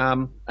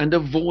 and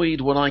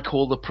avoid what I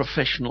call the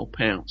professional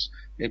pounce.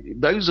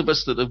 Those of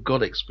us that have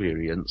got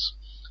experience,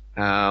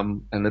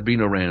 and have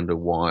been around a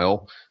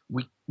while,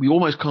 we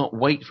almost can't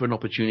wait for an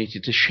opportunity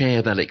to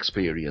share that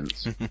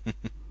experience.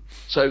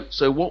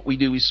 So what we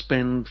do is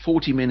spend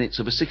 40 minutes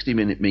of a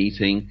 60-minute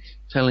meeting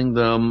telling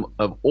them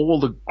of all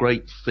the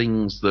great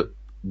things that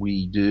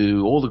we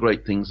do, all the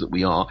great things that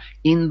we are,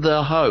 in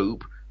the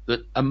hope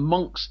that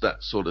amongst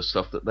that sort of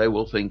stuff that they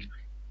will think,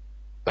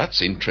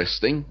 that's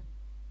interesting,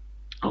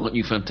 aren't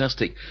you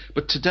fantastic?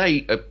 But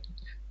today,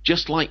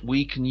 just like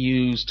we can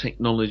use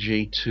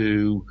technology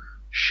to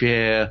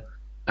share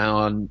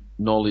our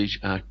knowledge,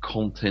 our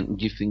content, and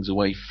give things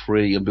away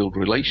free and build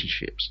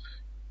relationships,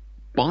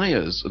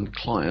 buyers and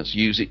clients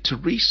use it to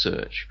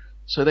research.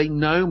 So they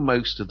know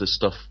most of the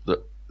stuff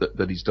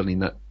that is done in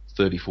that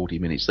 30, 40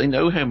 minutes. They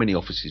know how many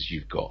offices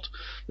you've got.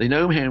 They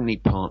know how many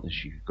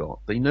partners you've got.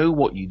 They know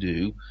what you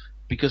do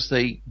because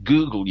they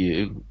Google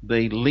you,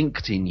 they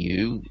LinkedIn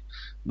you,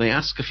 they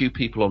ask a few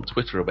people on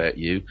Twitter about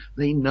you.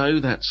 They know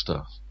that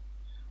stuff.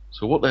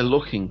 So what they're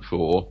looking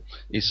for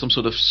is some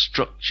sort of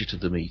structure to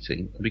the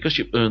meeting. And because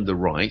you've earned the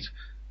right,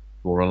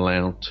 you're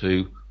allowed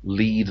to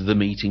lead the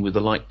meeting with a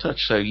light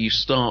touch. So you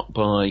start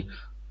by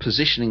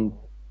positioning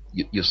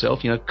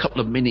yourself, a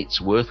couple of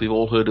minutes worth. We've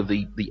all heard of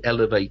the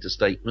elevator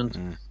statement.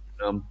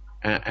 And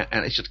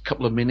it's just a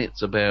couple of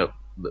minutes about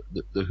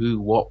the who,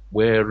 what,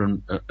 where,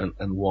 and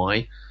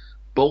why.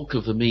 Bulk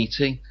of the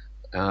meeting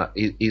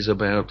is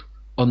about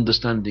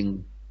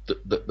understanding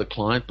the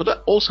client,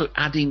 but also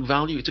adding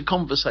value. It's a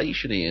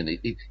conversation, Ian.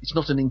 It's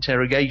not an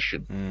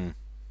interrogation.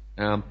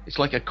 It's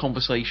like a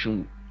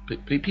conversation.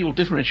 People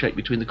differentiate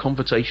between the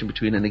conversation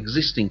between an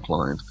existing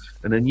client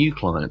and a new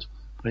client.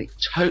 And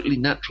it's totally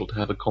natural to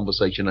have a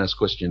conversation, ask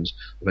questions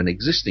of an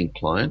existing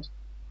client,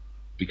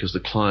 because the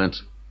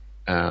client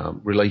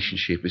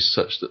relationship is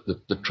such that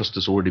the trust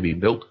has already been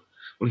built.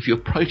 Well, if you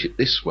approach it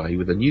this way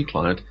with a new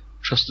client,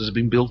 trust has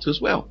been built as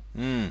well.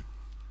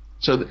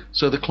 So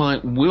the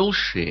client will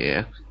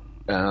share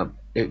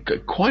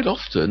quite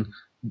often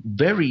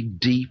very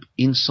deep,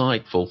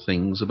 insightful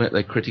things about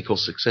their critical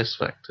success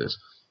factors,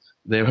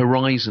 their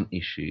horizon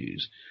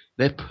issues,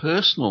 their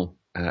personal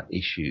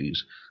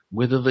issues,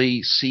 whether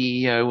the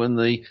CEO and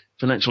the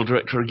financial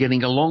director are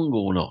getting along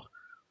or not,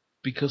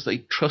 because they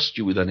trust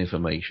you with that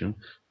information,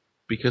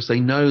 because they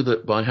know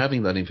that by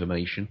having that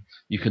information,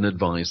 you can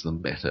advise them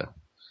better.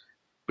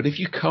 But if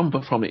you come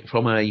from it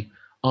from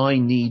I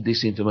need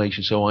this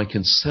information so I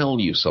can sell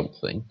you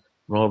something,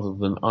 rather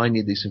than I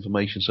need this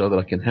information so that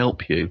I can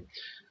help you,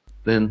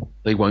 then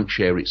they won't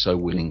share it so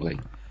willingly.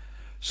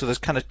 So there's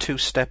kind of two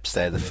steps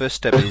there. The first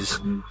step is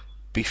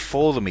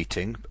before the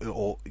meeting,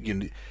 or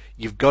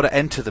you've got to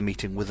enter the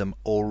meeting with them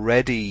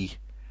already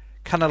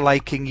kind of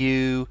liking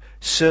you,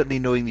 certainly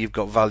knowing that you've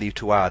got value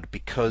to add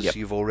because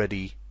you've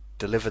already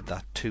delivered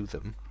that to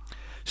them.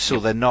 So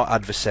they're not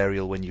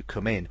adversarial when you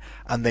come in.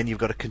 And then you've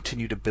got to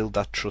continue to build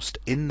that trust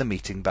in the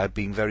meeting by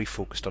being very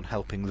focused on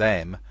helping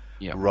them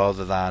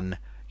rather than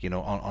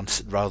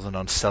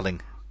on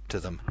selling to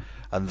them.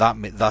 And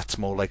that's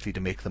more likely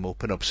to make them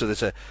open up. So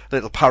there's a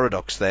little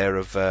paradox there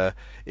of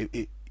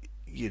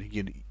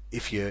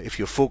if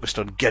you're focused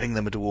on getting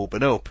them to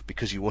open up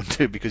because you want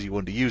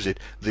to use it,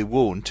 they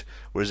won't.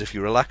 Whereas if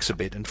you relax a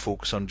bit and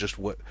focus on just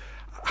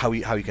how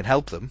you can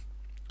help them,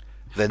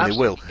 then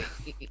Absolutely.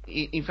 They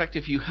will. In fact,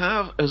 if you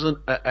have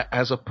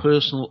as a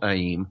personal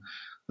aim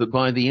that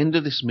by the end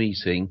of this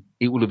meeting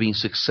it will have been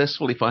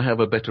successful if I have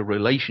a better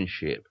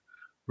relationship,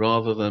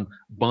 rather than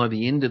by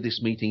the end of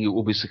this meeting it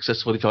will be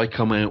successful if I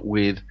come out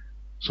with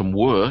some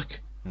work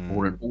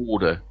or an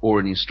order or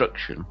an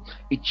instruction,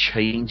 it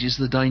changes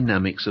the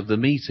dynamics of the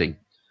meeting.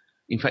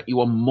 In fact,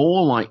 you are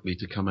more likely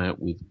to come out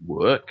with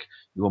work,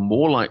 you are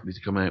more likely to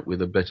come out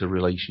with a better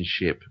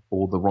relationship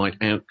or the right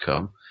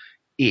outcome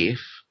if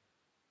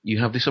you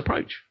have this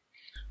approach,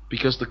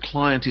 because the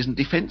client isn't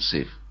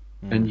defensive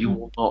and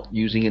you're not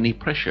using any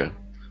pressure.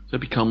 So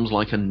it becomes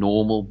like a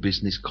normal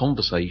business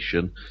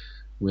conversation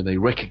where they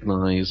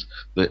recognize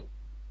that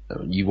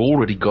you've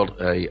already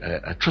got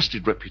a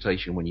trusted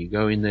reputation when you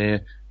go in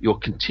there. You're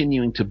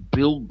continuing to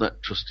build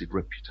that trusted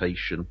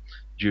reputation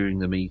during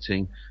the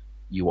meeting.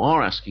 You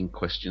are asking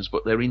questions,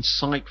 but they're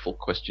insightful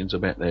questions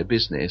about their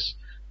business,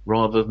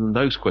 rather than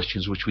those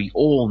questions which we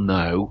all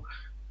know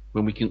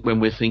when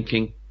we're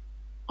thinking,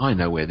 I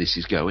know where this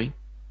is going.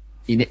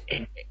 In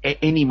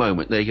any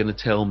moment, they're going to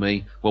tell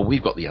me, well,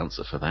 we've got the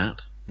answer for that.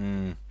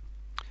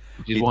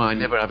 Which is why I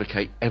never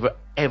advocate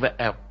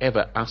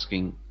ever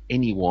asking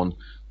anyone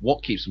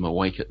what keeps them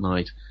awake at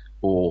night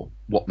or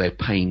what their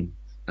pain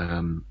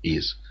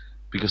is.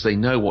 because they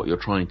know what you're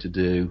trying to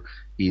do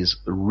is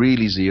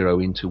really zero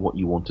into what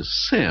you want to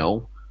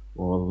sell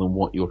rather than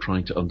what you're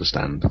trying to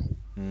understand.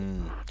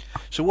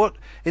 So what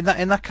in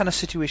that kind of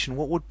situation,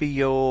 what would be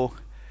your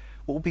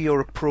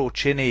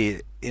approach in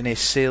a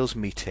sales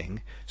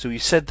meeting? So you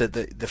said that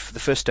the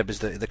first step is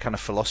the kind of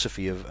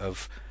philosophy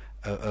of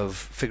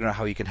figuring out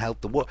how you can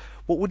help them. What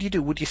would you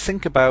do? Would you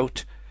think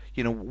about,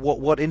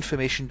 what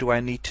information do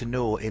I need to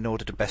know in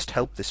order to best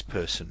help this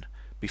person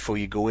before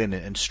you go in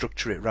and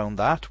structure it around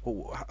that?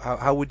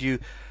 How would you,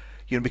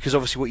 because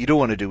obviously what you don't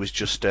want to do is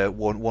just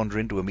wander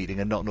into a meeting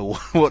and not know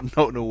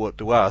what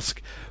to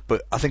ask.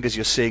 But I think, as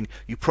you're saying,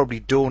 you probably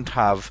don't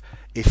have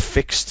a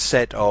fixed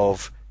set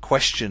of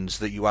questions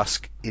that you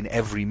ask in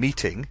every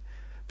meeting,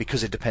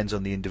 because it depends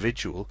on the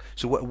individual.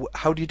 So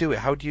how do you do it?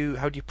 How do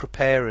you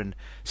prepare and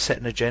set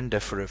an agenda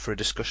for a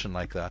discussion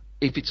like that?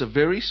 If it's a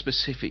very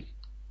specific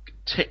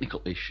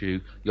technical issue,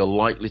 you're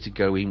likely to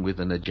go in with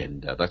an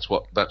agenda. That's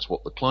what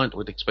the client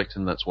would expect,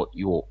 and that's what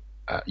you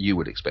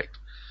would expect.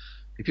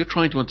 If you're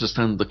trying to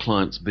understand the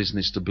client's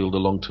business to build a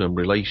long-term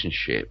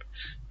relationship,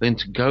 then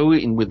to go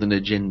in with an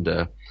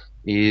agenda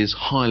is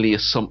highly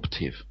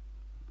assumptive.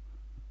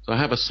 So I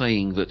have a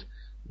saying that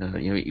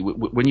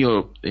when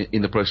you're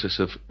in the process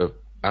of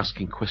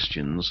asking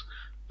questions,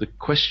 the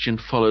question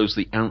follows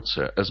the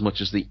answer as much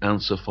as the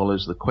answer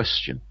follows the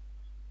question.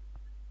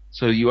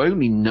 So you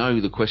only know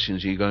the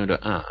questions you're going to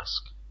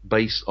ask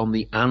based on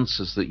the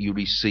answers that you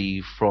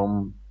receive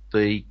from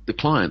the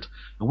client.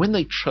 And when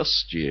they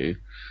trust you,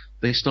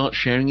 they start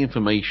sharing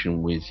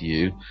information with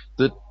you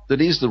that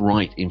is the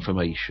right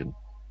information.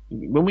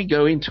 When we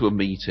go into a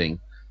meeting,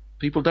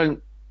 people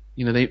don't,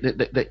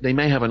 they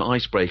may have an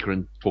icebreaker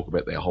and talk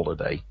about their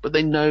holiday, but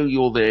they know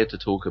you're there to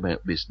talk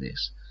about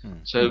business.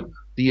 So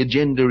the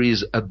agenda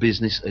is a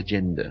business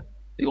agenda.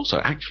 They also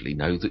actually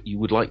know that you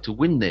would like to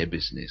win their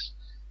business.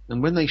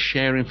 And when they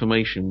share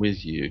information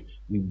with you,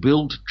 you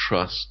build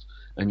trust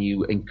and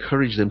you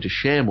encourage them to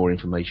share more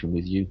information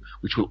with you,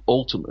 which will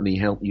ultimately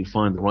help you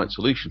find the right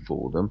solution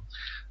for them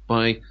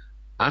by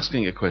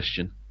asking a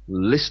question,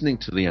 listening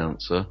to the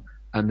answer,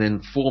 and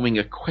then forming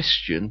a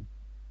question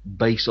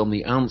based on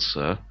the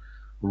answer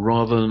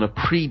rather than a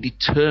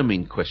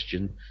predetermined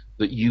question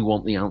that you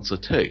want the answer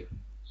to.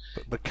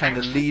 But kind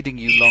of leading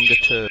you longer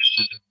term.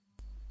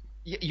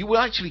 You will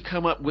actually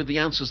come up with the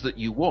answers that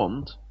you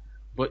want,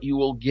 but you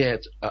will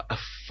get a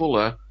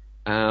fuller,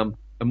 a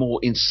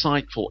more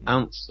insightful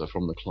answer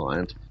from the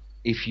client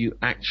if you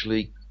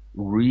actually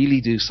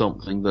really do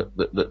something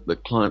that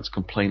clients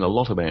complain a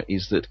lot about,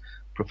 is that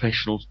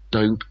professionals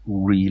don't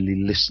really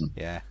listen.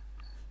 Yeah.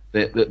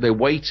 They're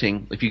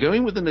waiting. If you go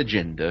in with an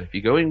agenda, if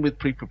you go in with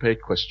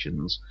pre-prepared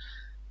questions,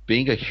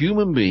 being a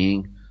human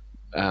being,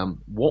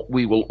 what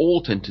we will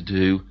all tend to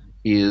do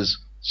is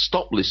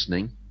stop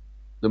listening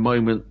the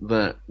moment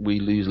that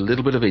we lose a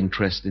little bit of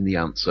interest in the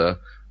answer,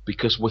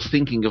 because we're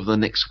thinking of the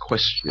next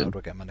question. How do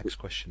I get my next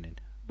question in?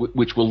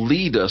 Which will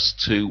lead us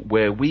to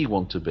where we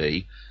want to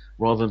be,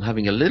 rather than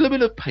having a little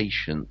bit of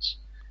patience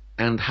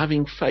and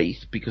having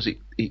faith, because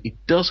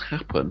it does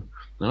happen.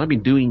 And I've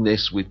been doing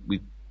this with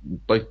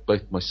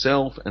both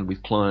myself and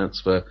with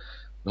clients for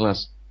the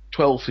last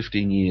 12,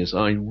 15 years.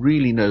 I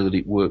really know that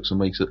it works and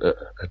makes a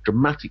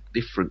dramatic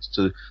difference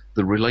to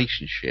the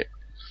relationship.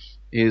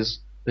 Is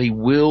they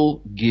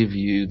will give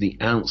you the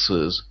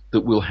answers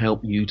that will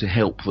help you to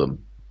help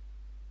them.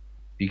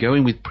 If you go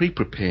in with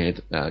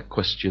pre-prepared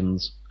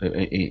questions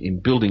in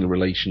building a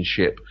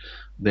relationship,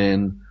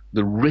 then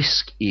the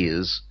risk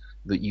is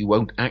that you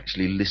won't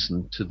actually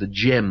listen to the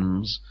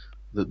gems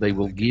that they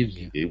will give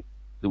you,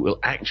 that will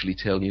actually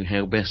tell you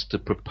how best to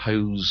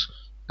propose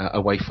a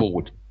way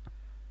forward.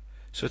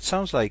 So it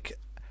sounds like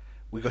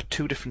we've got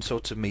two different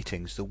sorts of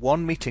meetings. The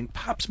one meeting,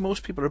 perhaps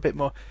most people are a bit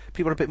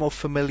more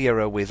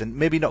familiar with, and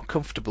maybe not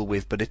comfortable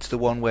with, but it's the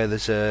one where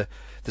there's a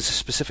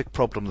specific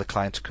problem the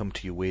clients come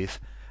to you with,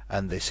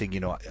 and they're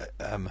saying, I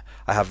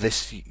have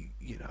this,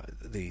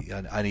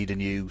 I need a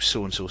new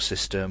so and so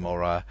system,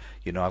 or I've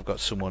got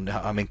someone,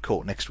 I'm in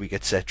court next week,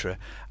 etc.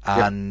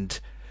 And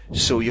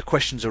so your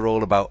questions are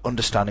all about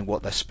understanding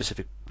what their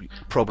specific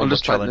problem or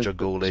challenge or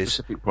goal is,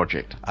 specific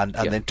project, and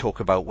then talk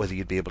about whether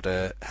you'd be able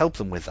to help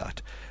them with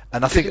that.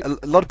 And I think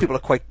a lot of people are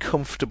quite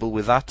comfortable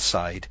with that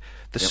side.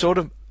 The sort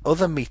of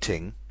other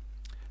meeting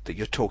that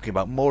you're talking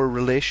about, more a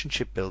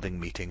relationship building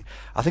meeting,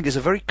 I think is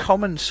a very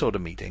common sort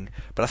of meeting,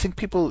 but I think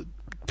people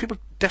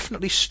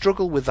definitely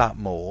struggle with that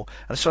more.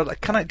 And so, do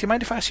you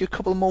mind if I ask you a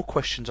couple more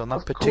questions on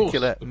that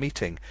particular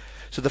meeting?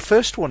 So the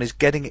first one is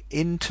getting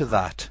into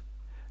that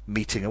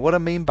meeting, and what I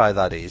mean by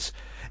that is,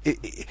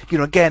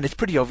 again, it's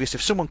pretty obvious.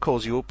 If someone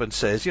calls you up and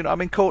says,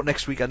 I'm in court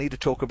next week, I need to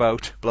talk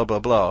about blah blah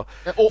blah.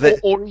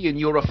 Or Ian,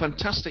 you're a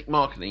fantastic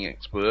marketing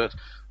expert.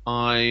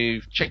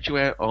 I've checked you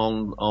out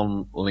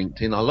on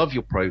LinkedIn. I love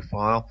your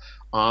profile.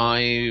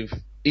 I've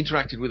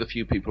interacted with a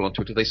few people on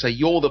Twitter. They say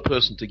you're the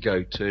person to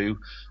go to.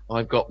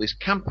 I've got this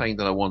campaign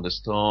that I want to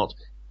start.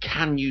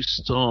 Can you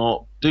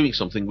start doing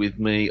something with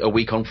me a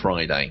week on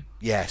Friday?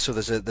 Yeah, so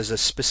there's a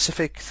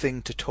specific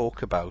thing to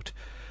talk about.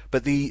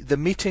 But the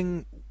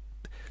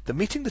the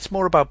meeting that's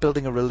more about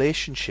building a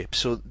relationship.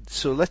 So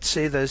let's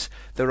say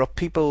there are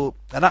people,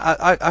 and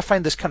I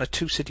find there's kind of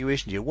two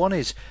situations here. One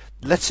is,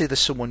 let's say there's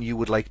someone you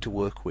would like to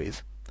work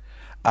with,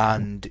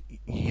 and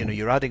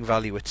you're adding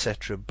value,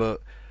 etc.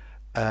 But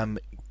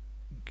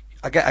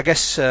I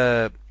guess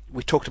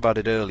we talked about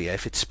it earlier.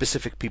 If it's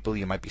specific people,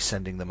 you might be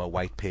sending them a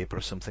white paper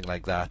or something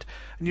like that,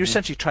 and you're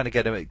essentially trying to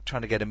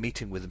get a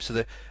meeting with them.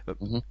 So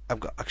I've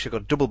got a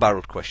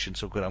double-barreled question.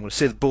 So good, I'm going to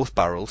say both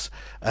barrels,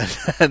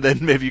 and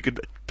then maybe you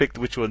could pick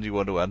which one you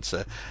want to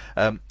answer.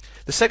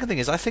 The second thing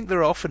is, I think there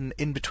are often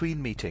in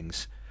between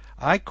meetings.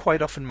 I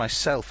quite often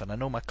myself, and I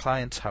know my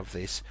clients have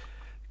this.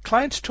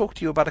 Clients talk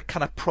to you about a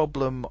kind of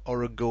problem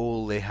or a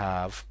goal they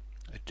have,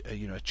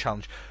 a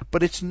challenge,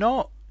 but it's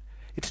not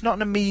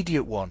an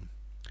immediate one.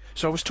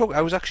 So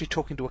I was actually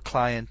talking to a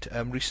client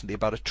recently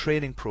about a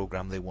training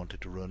program they wanted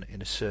to run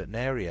in a certain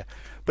area,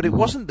 but it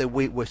wasn't that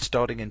we're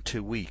starting in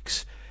 2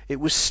 weeks. It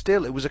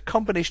was a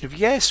combination of,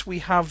 yes, we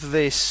have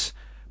this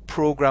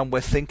program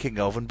we're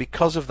thinking of, and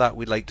because of that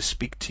we'd like to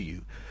speak to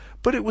you.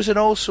 But it was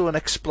also an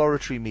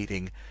exploratory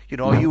meeting.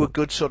 Are you a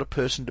good sort of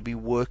person to be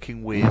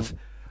working with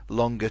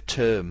longer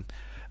term?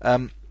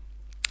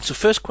 So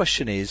first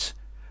question is,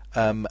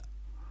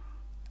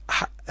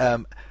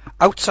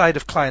 outside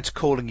of clients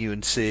calling you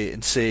and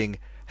saying,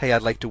 hey,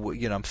 I'd like to,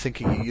 I'm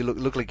thinking you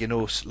look like you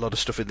know a lot of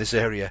stuff in this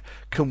area.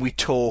 Can we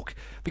talk?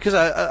 Because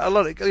a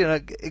lot of,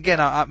 again,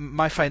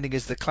 my finding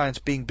is that clients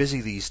being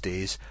busy these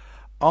days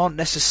aren't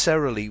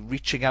necessarily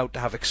reaching out to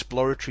have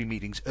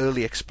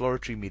early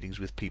exploratory meetings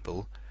with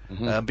people,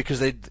 because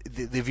they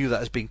view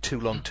that as being too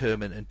long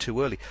term and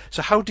too early.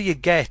 So how do you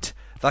get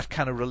that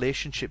kind of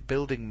relationship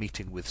building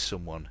meeting with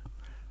someone?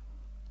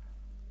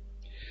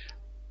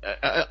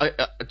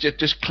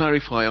 Just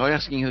clarify. Am I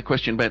asking you the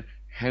question about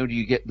how do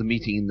you get the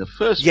meeting in the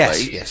first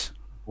place? Yes.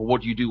 Or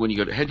what do you do when you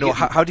go to?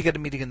 How do you get a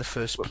meeting in the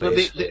first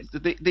place?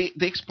 The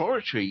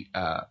exploratory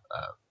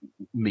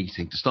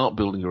meeting to start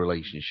building a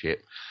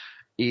relationship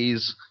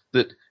is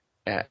that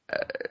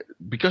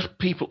because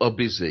people are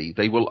busy,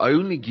 they will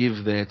only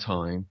give their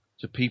time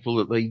to people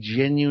that they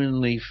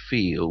genuinely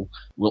feel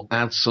will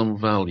add some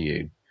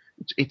value.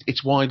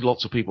 It's why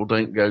lots of people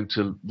don't go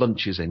to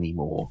lunches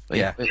anymore.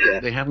 They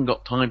haven't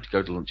got time to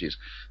go to lunches.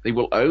 They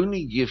will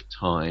only give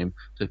time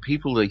to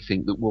people they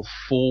think that will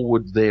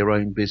forward their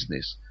own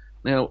business.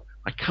 Now,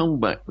 I come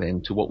back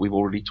then to what we've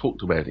already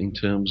talked about in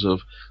terms of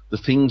the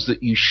things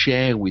that you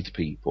share with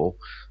people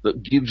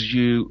that gives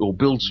you or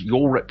builds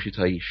your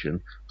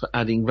reputation for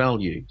adding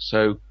value.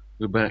 So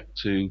we're back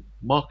to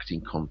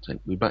marketing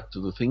content. We're back to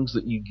the things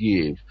that you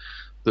give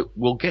that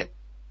will get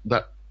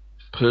that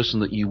person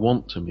that you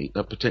want to meet,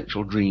 that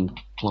potential dream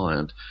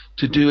client,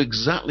 to do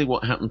exactly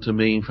what happened to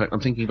me. In fact, I'm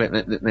thinking about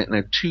that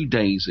now 2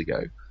 days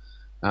ago.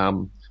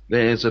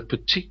 There's a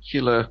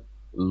particular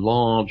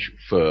large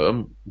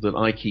firm that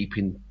I keep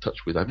in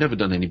touch with. I've never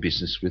done any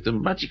business with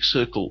them, Magic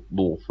Circle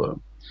law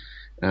firm.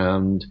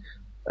 And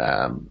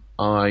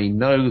I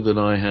know that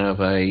I have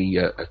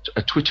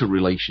a Twitter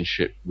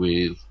relationship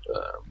with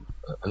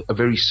a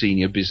very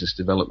senior business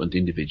development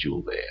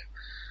individual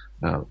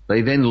there.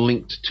 They then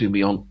linked to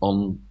me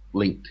on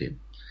LinkedIn.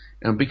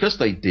 And because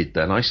they did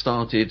that, I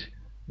started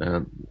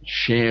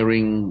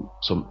sharing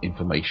some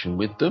information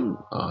with them.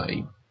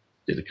 I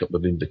did a couple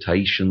of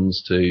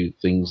invitations to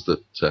things that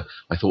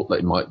I thought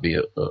they might be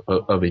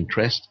of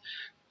interest.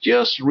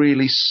 Just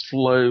really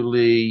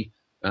slowly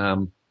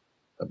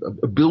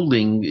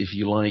building, if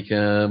you like,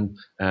 an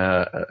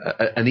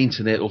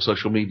internet or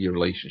social media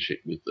relationship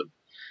with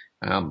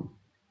them.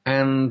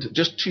 And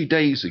just 2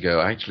 days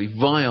ago, actually,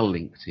 via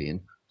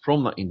LinkedIn,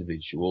 from that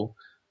individual,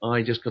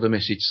 I just got a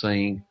message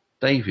saying,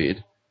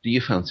 David, do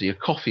you fancy a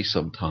coffee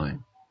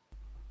sometime?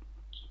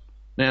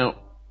 Now,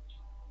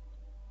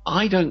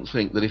 I don't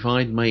think that if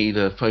I'd made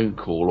a phone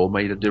call or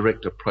made a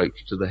direct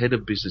approach to the head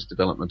of business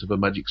development of a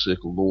Magic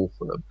Circle law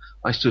firm,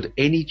 I stood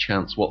any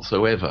chance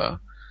whatsoever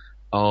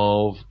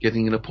of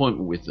getting an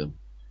appointment with them.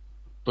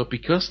 But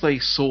because they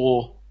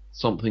saw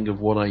something of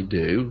what I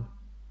do,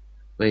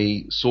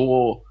 they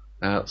saw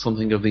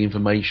something of the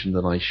information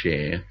that I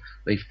share,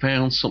 they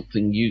found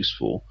something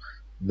useful,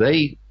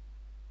 they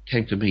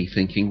came to me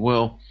thinking,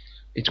 well,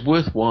 it's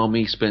worthwhile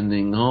me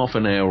spending half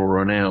an hour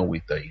or an hour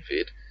with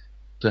David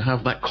to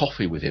have that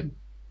coffee with him.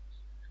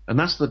 And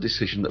that's the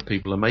decision that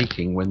people are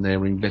making when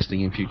they're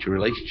investing in future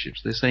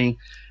relationships. They're saying,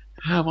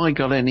 have I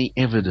got any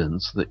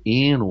evidence that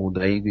Ian or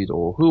David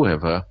or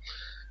whoever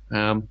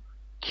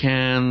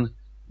can,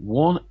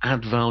 one,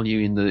 add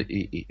value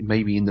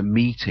maybe in the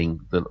meeting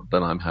that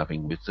I'm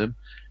having with them,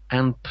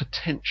 and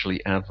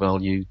potentially add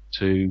value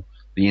to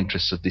the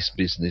interests of this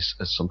business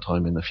at some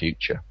time in the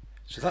future.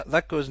 So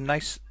that goes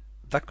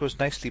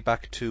nicely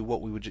back to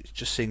what we were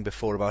just saying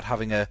before about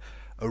having a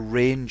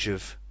range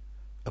of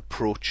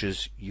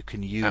approaches you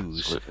can use.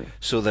 Absolutely.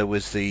 So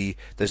there's the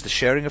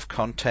sharing of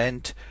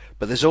content,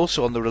 but there's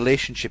also on the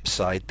relationship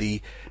side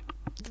the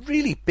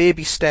really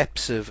baby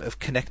steps of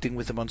connecting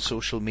with them on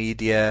social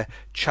media,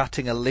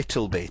 chatting a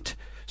little bit.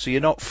 So you're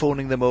not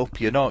phoning them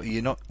up, you're not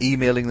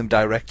emailing them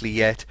directly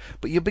yet,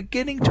 but you're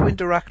beginning to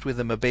interact with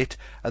them a bit,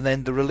 and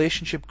then the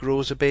relationship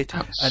grows a bit.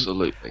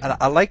 Absolutely. And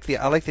I like the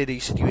idea you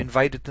said you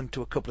invited them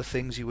to a couple of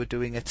things you were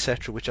doing,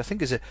 etc., which I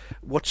think is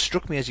what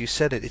struck me as you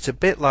said it. It's a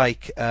bit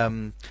like,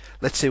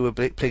 let's say we're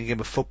playing a game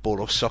of football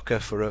or soccer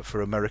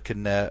for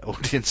American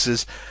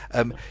audiences.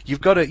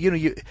 You've got to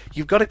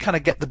you've got to kind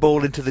of get the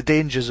ball into the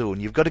danger zone.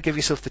 You've got to give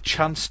yourself the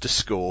chance to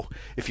score.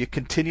 If you're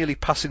continually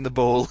passing the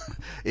ball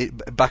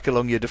back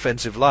along your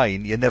defensive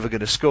line, you're never going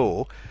to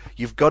score.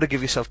 You've got to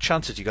give yourself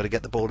chances. You've got to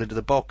get the ball into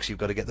the box. You've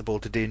got to get the ball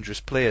to dangerous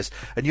players.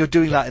 And you're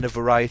doing that in a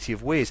variety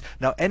of ways.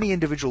 Now, any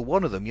individual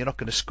one of them you're not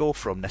going to score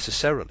from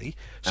necessarily.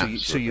 So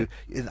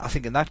I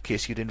think in that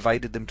case, you'd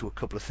invited them to a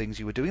couple of things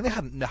you were doing. They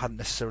hadn't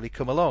necessarily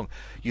come along.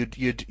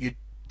 You'd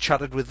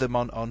chatted with them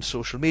on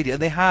social media,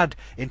 and they had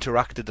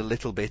interacted a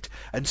little bit.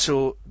 And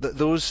so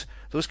those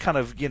kind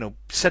of,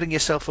 setting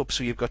yourself up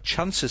so you've got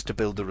chances to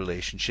build a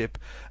relationship,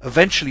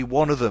 eventually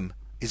one of them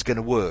is going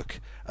to work,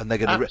 and they're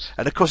going to.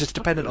 And of course, it's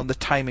dependent on the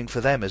timing for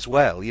them as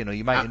well. You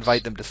might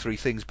invite them to 3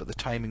 things, but the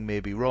timing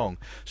may be wrong.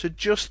 So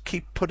just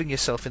keep putting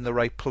yourself in the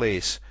right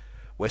place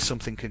where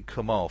something can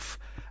come off,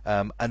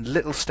 and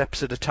little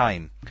steps at a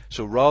time.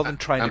 So rather than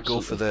trying to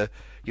go for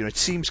it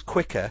seems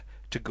quicker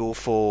to go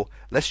for,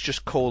 let's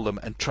just call them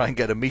and try and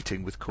get a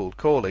meeting with cold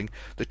calling.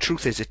 The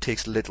truth is, it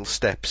takes little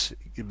steps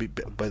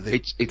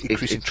by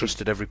increasing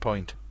trust at every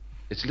point.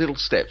 It's little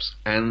steps,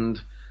 and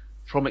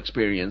from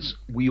experience,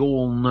 we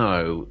all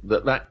know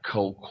that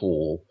cold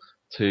call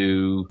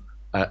to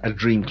a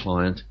dream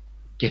client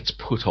gets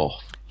put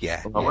off.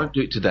 Yeah. Well, I won't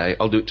do it today,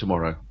 I'll do it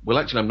tomorrow. Well,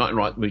 actually, I'm not in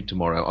the right mood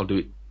tomorrow, I'll do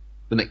it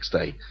the next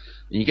day.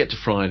 And you get to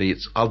Friday,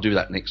 I'll do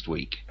that next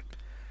week.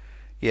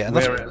 Yeah,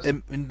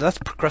 and that's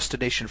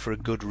procrastination for a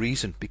good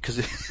reason, because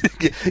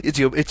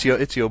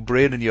it's your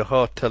brain and your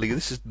heart telling you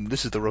this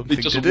is the wrong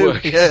thing to do.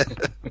 Work. Yeah,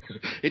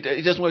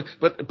 it doesn't work.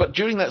 But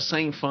during that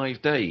same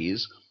 5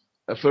 days,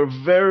 for a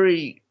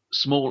very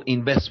small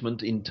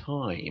investment in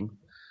time,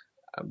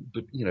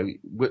 but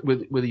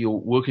whether you're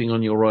working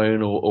on your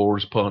own or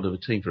as part of a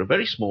team, for a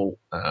very small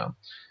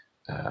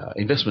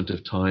investment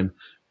of time,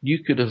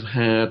 you could have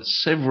had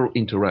several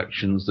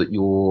interactions that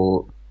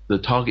the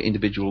target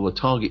individual, the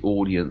target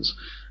audience,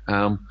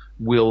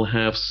 will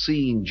have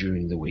seen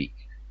during the week.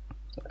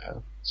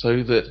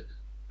 So that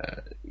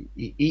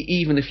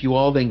even if you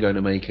are then going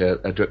to make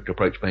a direct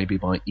approach, maybe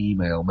by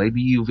email, maybe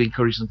you've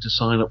encouraged them to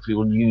sign up for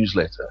your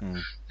newsletter,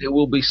 there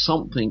will be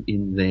something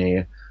in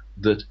there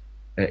that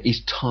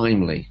is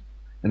timely.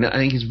 And I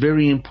think it's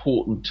very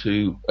important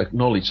to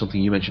acknowledge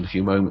something you mentioned a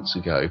few moments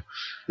ago,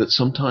 that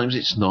sometimes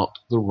it's not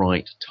the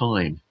right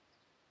time.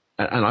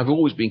 And I've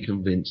always been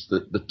convinced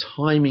that the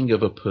timing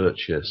of a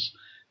purchase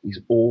is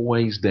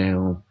always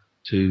down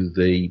to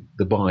the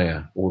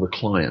buyer or the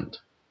client.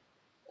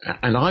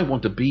 And I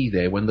want to be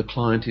there when the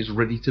client is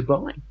ready to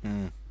buy.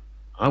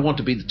 I want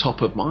to be the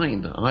top of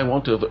mind. I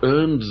want to have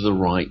earned the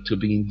right to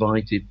be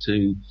invited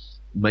to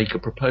make a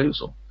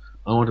proposal.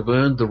 I want to have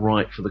earned the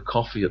right for the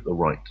coffee at the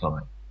right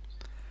time.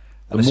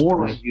 The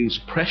more I use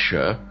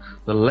pressure,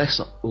 the less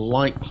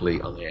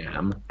likely I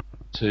am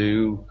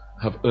to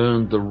have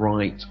earned the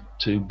right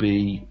to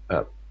be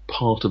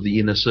part of the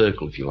inner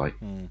circle, if you like.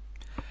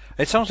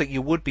 It sounds like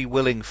you would be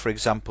willing, for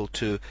example,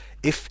 to,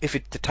 if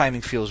the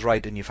timing feels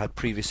right and you've had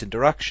previous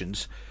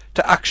interactions,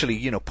 to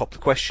actually, pop the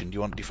question, do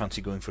you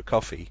fancy going for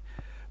coffee?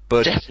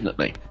 But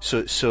definitely.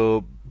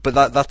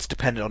 But that's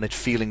dependent on it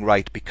feeling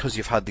right, because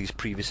you've had these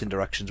previous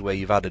interactions where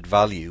you've added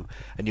value,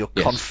 and you're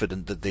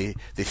confident that they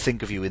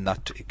think of you in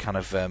that kind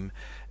of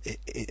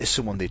as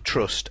someone they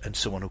trust and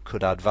someone who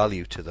could add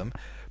value to them.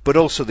 But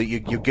also that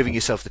you're giving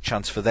yourself the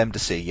chance for them to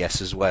say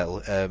yes as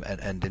well,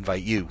 and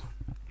invite you.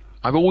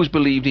 I've always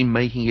believed in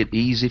making it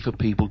easy for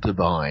people to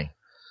buy,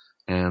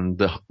 and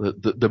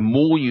the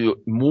more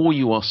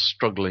you are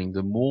struggling,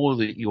 the more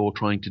that you're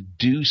trying to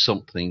do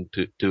something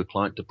to a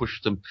client to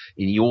push them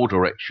in your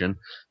direction,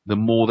 the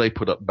more they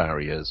put up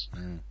barriers.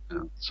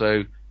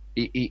 So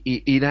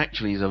it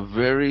actually is a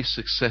very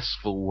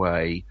successful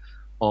way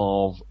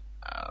of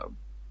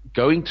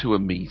going to a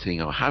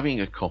meeting or having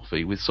a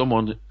coffee with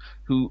someone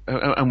who,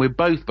 and we're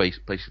both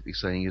basically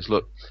saying is,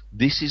 look,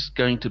 this is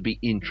going to be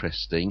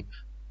interesting.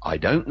 I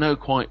don't know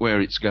quite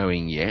where it's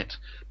going yet,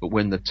 but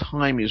when the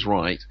time is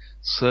right,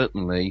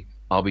 certainly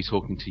I'll be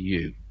talking to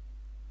you.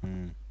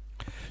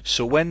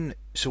 So when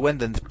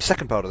then the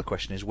second part of the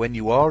question is, when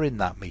you are in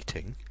that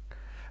meeting,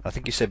 I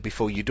think you said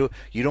before, you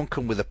don't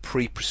come with a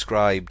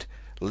pre-prescribed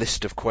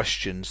list of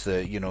questions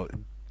that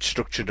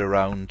structured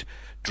around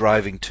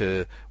driving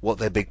to what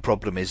their big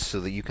problem is,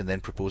 so that you can then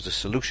propose a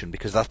solution,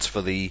 because that's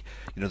for the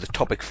the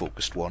topic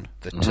focused one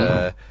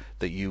that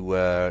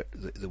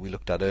that we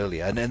looked at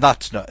earlier, and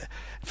that's not, in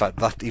fact,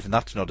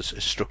 that's not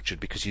as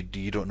structured, because you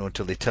don't know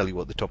until they tell you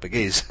what the topic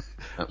is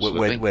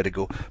where to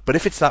go. But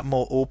if it's that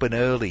more open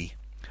early,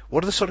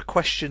 what are the sort of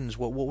questions?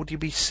 What would you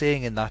be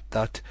saying in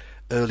that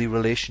early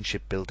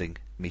relationship building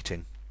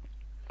meeting?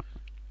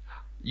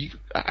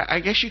 I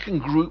guess you can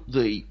group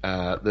the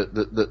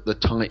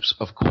types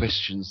of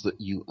questions that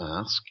you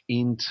ask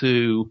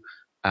into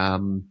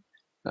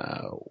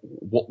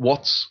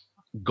what's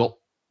got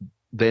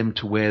them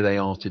to where they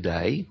are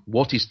today,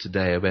 what is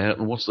today about,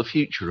 and what's the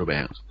future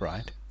about.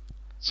 Right.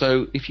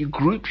 So if you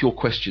group your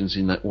questions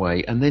in that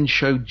way and then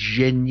show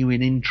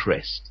genuine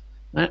interest,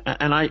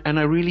 and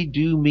I really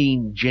do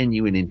mean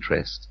genuine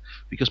interest,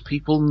 because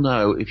people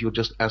know if you're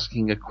just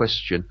asking a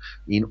question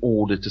in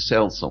order to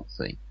sell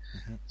something.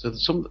 Mm-hmm.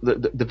 So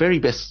the very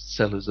best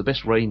sellers, the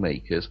best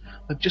rainmakers,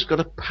 have just got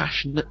a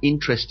passionate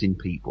interest in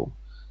people.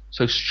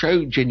 So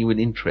show genuine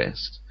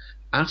interest,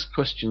 ask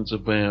questions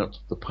about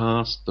the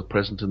past, the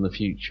present, and the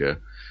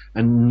future,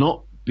 and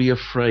not be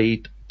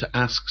afraid to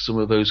ask some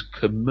of those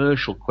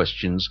commercial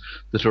questions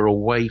that are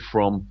away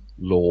from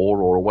law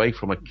or away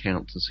from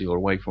accountancy or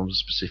away from a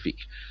specific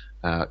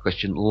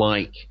question,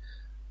 like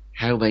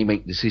how they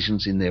make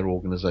decisions in their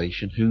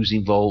organization, who's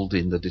involved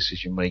in the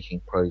decision-making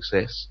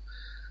process,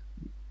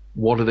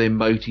 what are their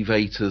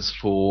motivators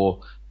for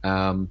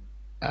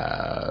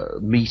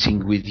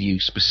meeting with you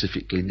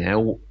specifically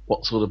now,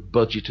 what sort of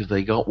budget have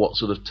they got, what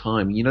sort of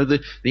time,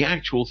 the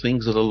actual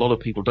things that a lot of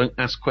people don't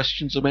ask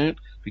questions about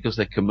because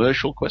they're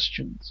commercial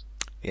questions.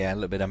 Yeah, a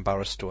little bit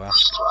embarrassed to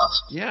ask.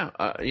 Yeah,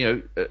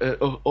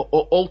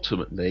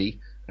 ultimately,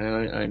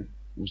 I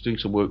was doing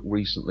some work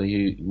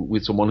recently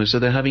with someone who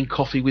said they're having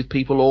coffee with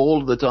people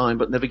all the time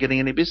but never getting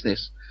any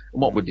business.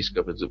 And what we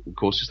discovered, of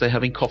course, is they're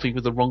having coffee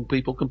with the wrong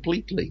people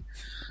completely.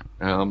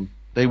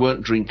 They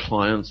weren't dream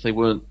clients, they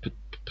weren't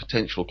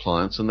potential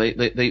clients, and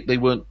they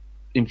weren't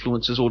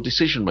influencers or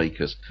decision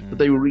makers, but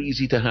they were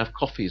easy to have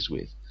coffees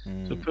with.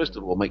 So first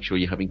of all, make sure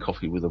you're having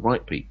coffee with the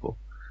right people,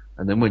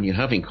 and then when you're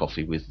having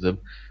coffee with them,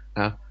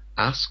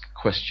 ask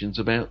questions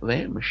about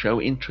them, show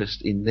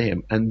interest in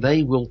them, and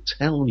they will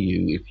tell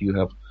you if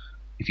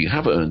you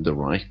have earned the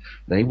right.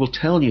 They will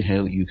tell you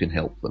how you can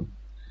help them.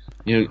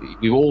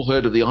 You've all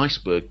heard of the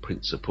iceberg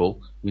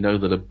principle. We know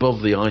that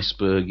above the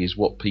iceberg is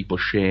what people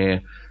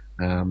share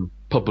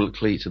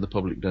publicly to the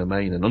public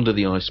domain, and under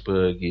the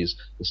iceberg is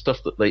the stuff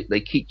that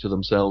they keep to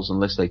themselves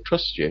unless they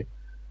trust you.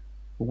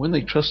 But when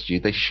they trust you,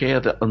 they share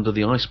that under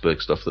the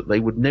iceberg stuff that they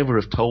would never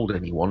have told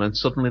anyone, and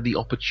suddenly the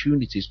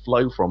opportunities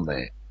flow from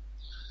there.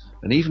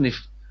 And even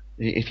if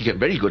you get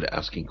very good at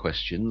asking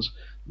questions,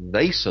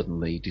 they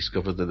suddenly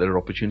discover that there are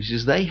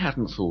opportunities they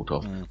hadn't thought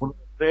of. One of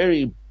the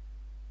very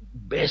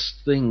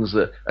best things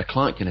that a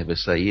client can ever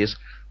say is,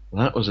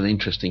 well, that was an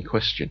interesting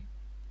question.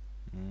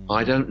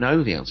 I don't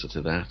know the answer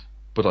to that,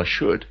 but I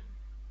should.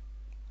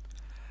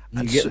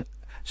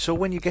 So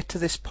when you get to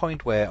this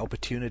point where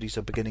opportunities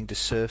are beginning to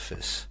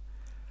surface,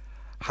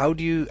 how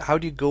do you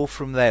go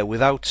from there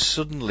without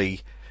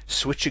suddenly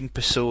switching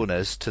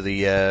personas to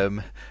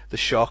the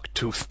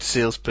shark-toothed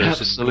salesperson,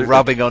 Absolutely.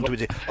 grabbing onto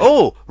it?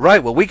 Oh,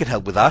 right. Well, we can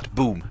help with that.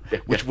 Boom.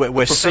 Which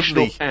we're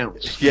suddenly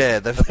pounce. Yeah.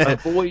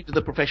 Avoid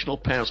the professional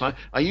pounce.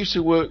 I used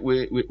to work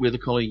with a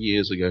colleague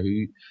years ago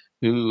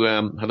who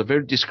had a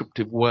very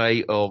descriptive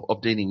way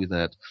of dealing with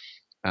that.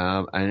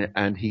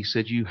 And he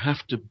said you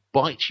have to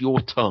bite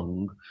your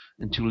tongue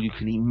until you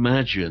can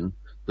imagine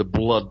the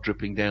blood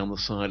dripping down the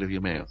side of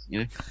your mouth.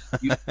 You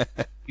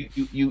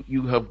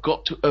have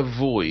got to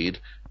avoid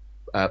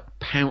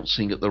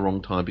pouncing at the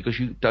wrong time because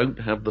you don't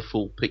have the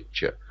full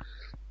picture.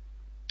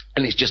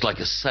 And it's just like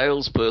a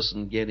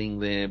salesperson getting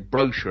their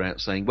brochure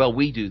out saying, well,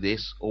 we do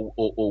this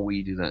or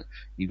we do that.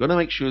 You've got to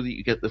make sure that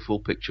you get the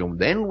full picture. And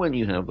then when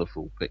you have the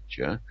full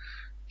picture,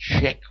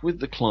 check with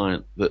the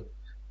client that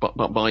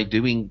by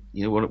doing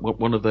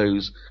one of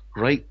those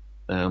great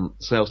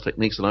sales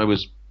techniques that I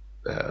was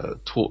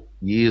taught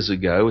years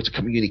ago. It's a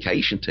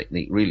communication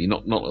technique, really,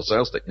 not a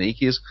sales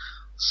technique. Is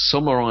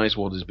summarize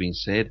what has been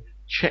said,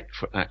 check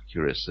for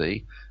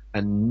accuracy,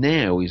 and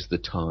now is the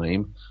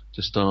time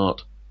to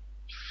start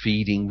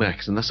feeding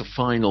back. And that's a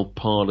final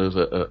part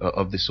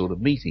of this sort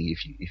of meeting,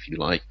 if you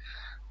like.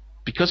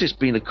 Because it's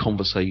been a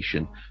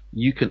conversation,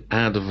 you can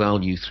add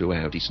value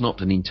throughout. It's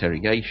not an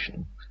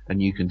interrogation,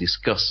 and you can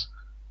discuss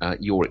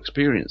your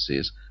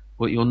experiences,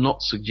 but you're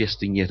not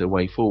suggesting yet a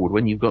way forward.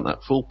 When you've got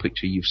that full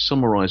picture, you've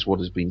summarized what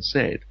has been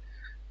said.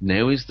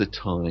 Now is the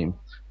time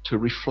to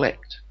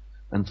reflect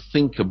and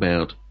think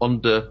about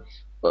under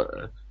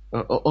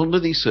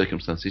these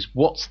circumstances,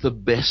 what's the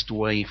best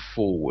way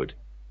forward?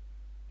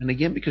 And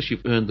again, because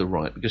you've earned the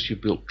right, because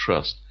you've built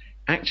trust,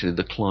 actually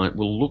the client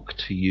will look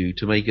to you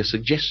to make a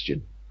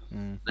suggestion.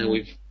 Now,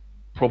 we've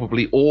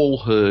probably all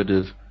heard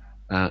of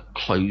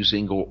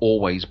closing or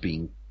always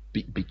be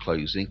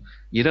closing.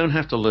 You don't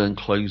have to learn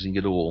closing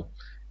at all.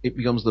 It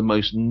becomes the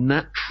most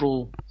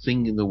natural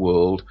thing in the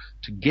world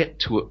to get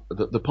to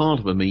the part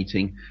of a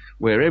meeting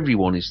where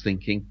everyone is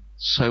thinking,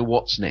 so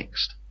what's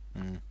next?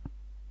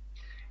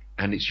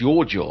 And it's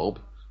your job,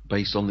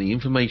 based on the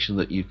information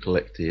that you've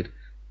collected,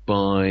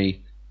 by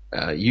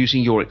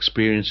using your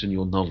experience and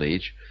your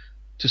knowledge,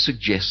 to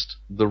suggest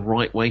the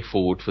right way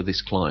forward for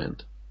this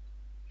client.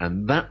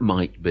 And that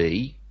might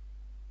be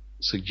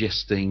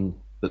suggesting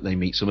that they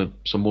meet some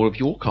more of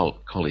your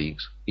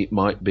colleagues. It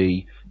might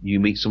be you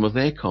meet some of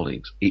their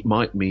colleagues. It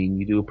might mean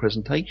you do a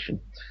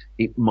presentation.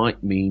 It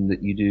might mean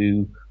that you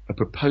do a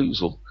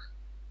proposal.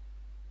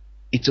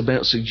 it's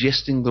about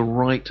suggesting the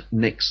right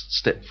next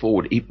step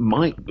forward. It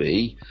might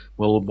be,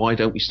 well, why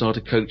don't we start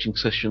a coaching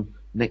session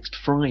next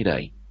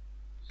Friday?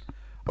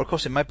 Or, of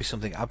course, it might be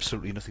something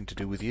absolutely nothing to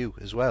do with you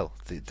as well.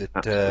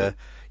 That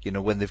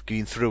when they've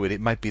gone through it,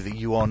 it might be that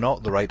you are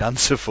not the right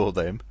answer for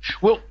them.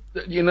 Well,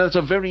 it's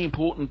a very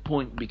important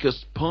point,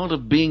 because part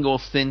of being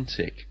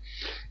authentic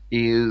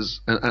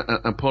is,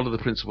 and part of the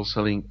principal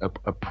selling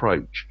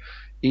approach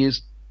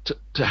is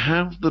to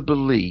have the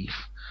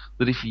belief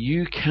that if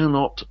you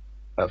cannot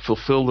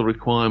fulfill the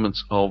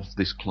requirements of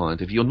this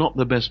client, if you're not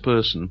the best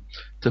person,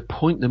 to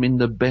point them in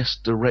the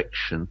best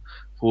direction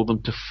for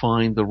them to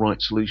find the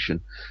right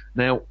solution.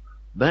 Now,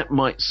 that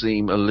might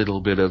seem a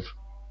little bit of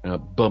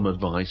bum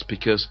advice,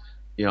 because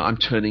I'm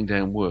turning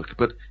down work.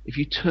 But if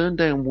you turn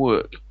down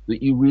work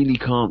that you really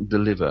can't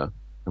deliver,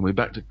 and we're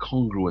back to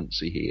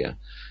congruency here,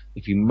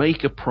 if you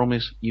make a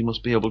promise, you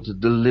must be able to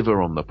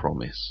deliver on the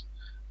promise.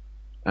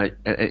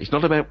 It's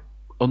not about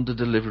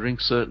under-delivering,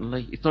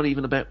 certainly. It's not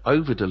even about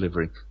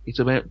over-delivering. It's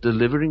about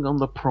delivering on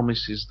the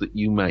promises that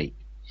you make.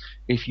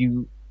 If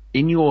you,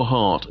 in your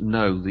heart,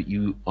 know that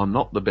you are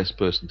not the best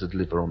person to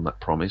deliver on that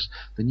promise,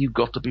 then you've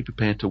got to be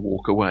prepared to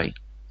walk away.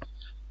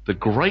 The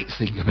great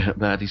thing about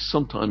that is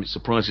sometimes it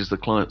surprises the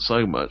client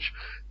so much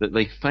that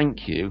they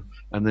thank you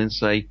and then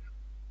say,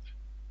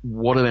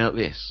 what about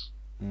this?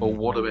 Or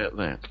what about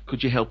that?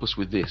 Could you help us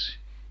with this?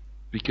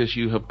 Because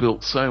you have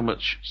built so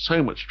much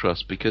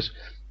trust, because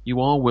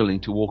you are willing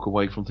to walk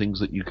away from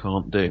things that you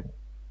can't do.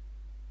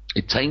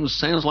 It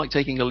sounds like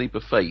taking a leap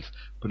of faith,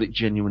 but it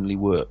genuinely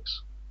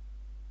works.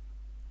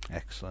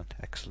 Excellent.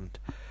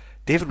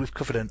 David, we've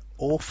covered an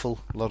awful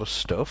lot of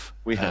stuff.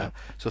 We have.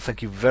 So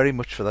thank you very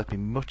much for that.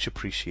 Been much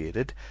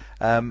appreciated.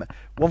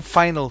 One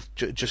final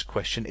just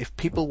question. If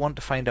people want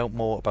to find out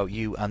more about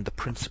you and the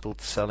principled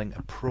selling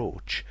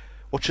approach,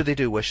 what should they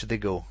do? Where should they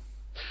go?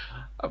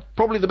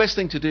 Probably the best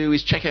thing to do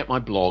is check out my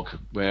blog,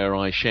 where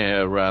I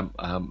share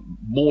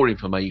more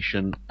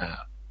information,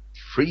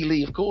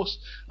 freely, of course,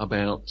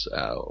 about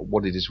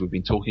what it is we've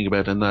been talking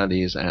about, and that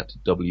is at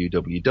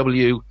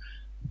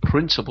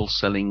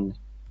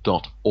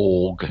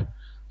www.principleselling.org.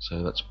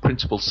 So that's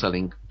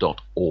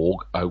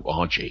principleselling.org,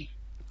 O-R-G.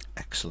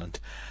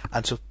 Excellent.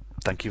 And so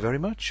thank you very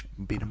much.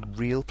 It's been a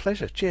real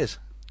pleasure. Cheers.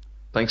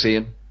 Thanks,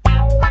 Ian.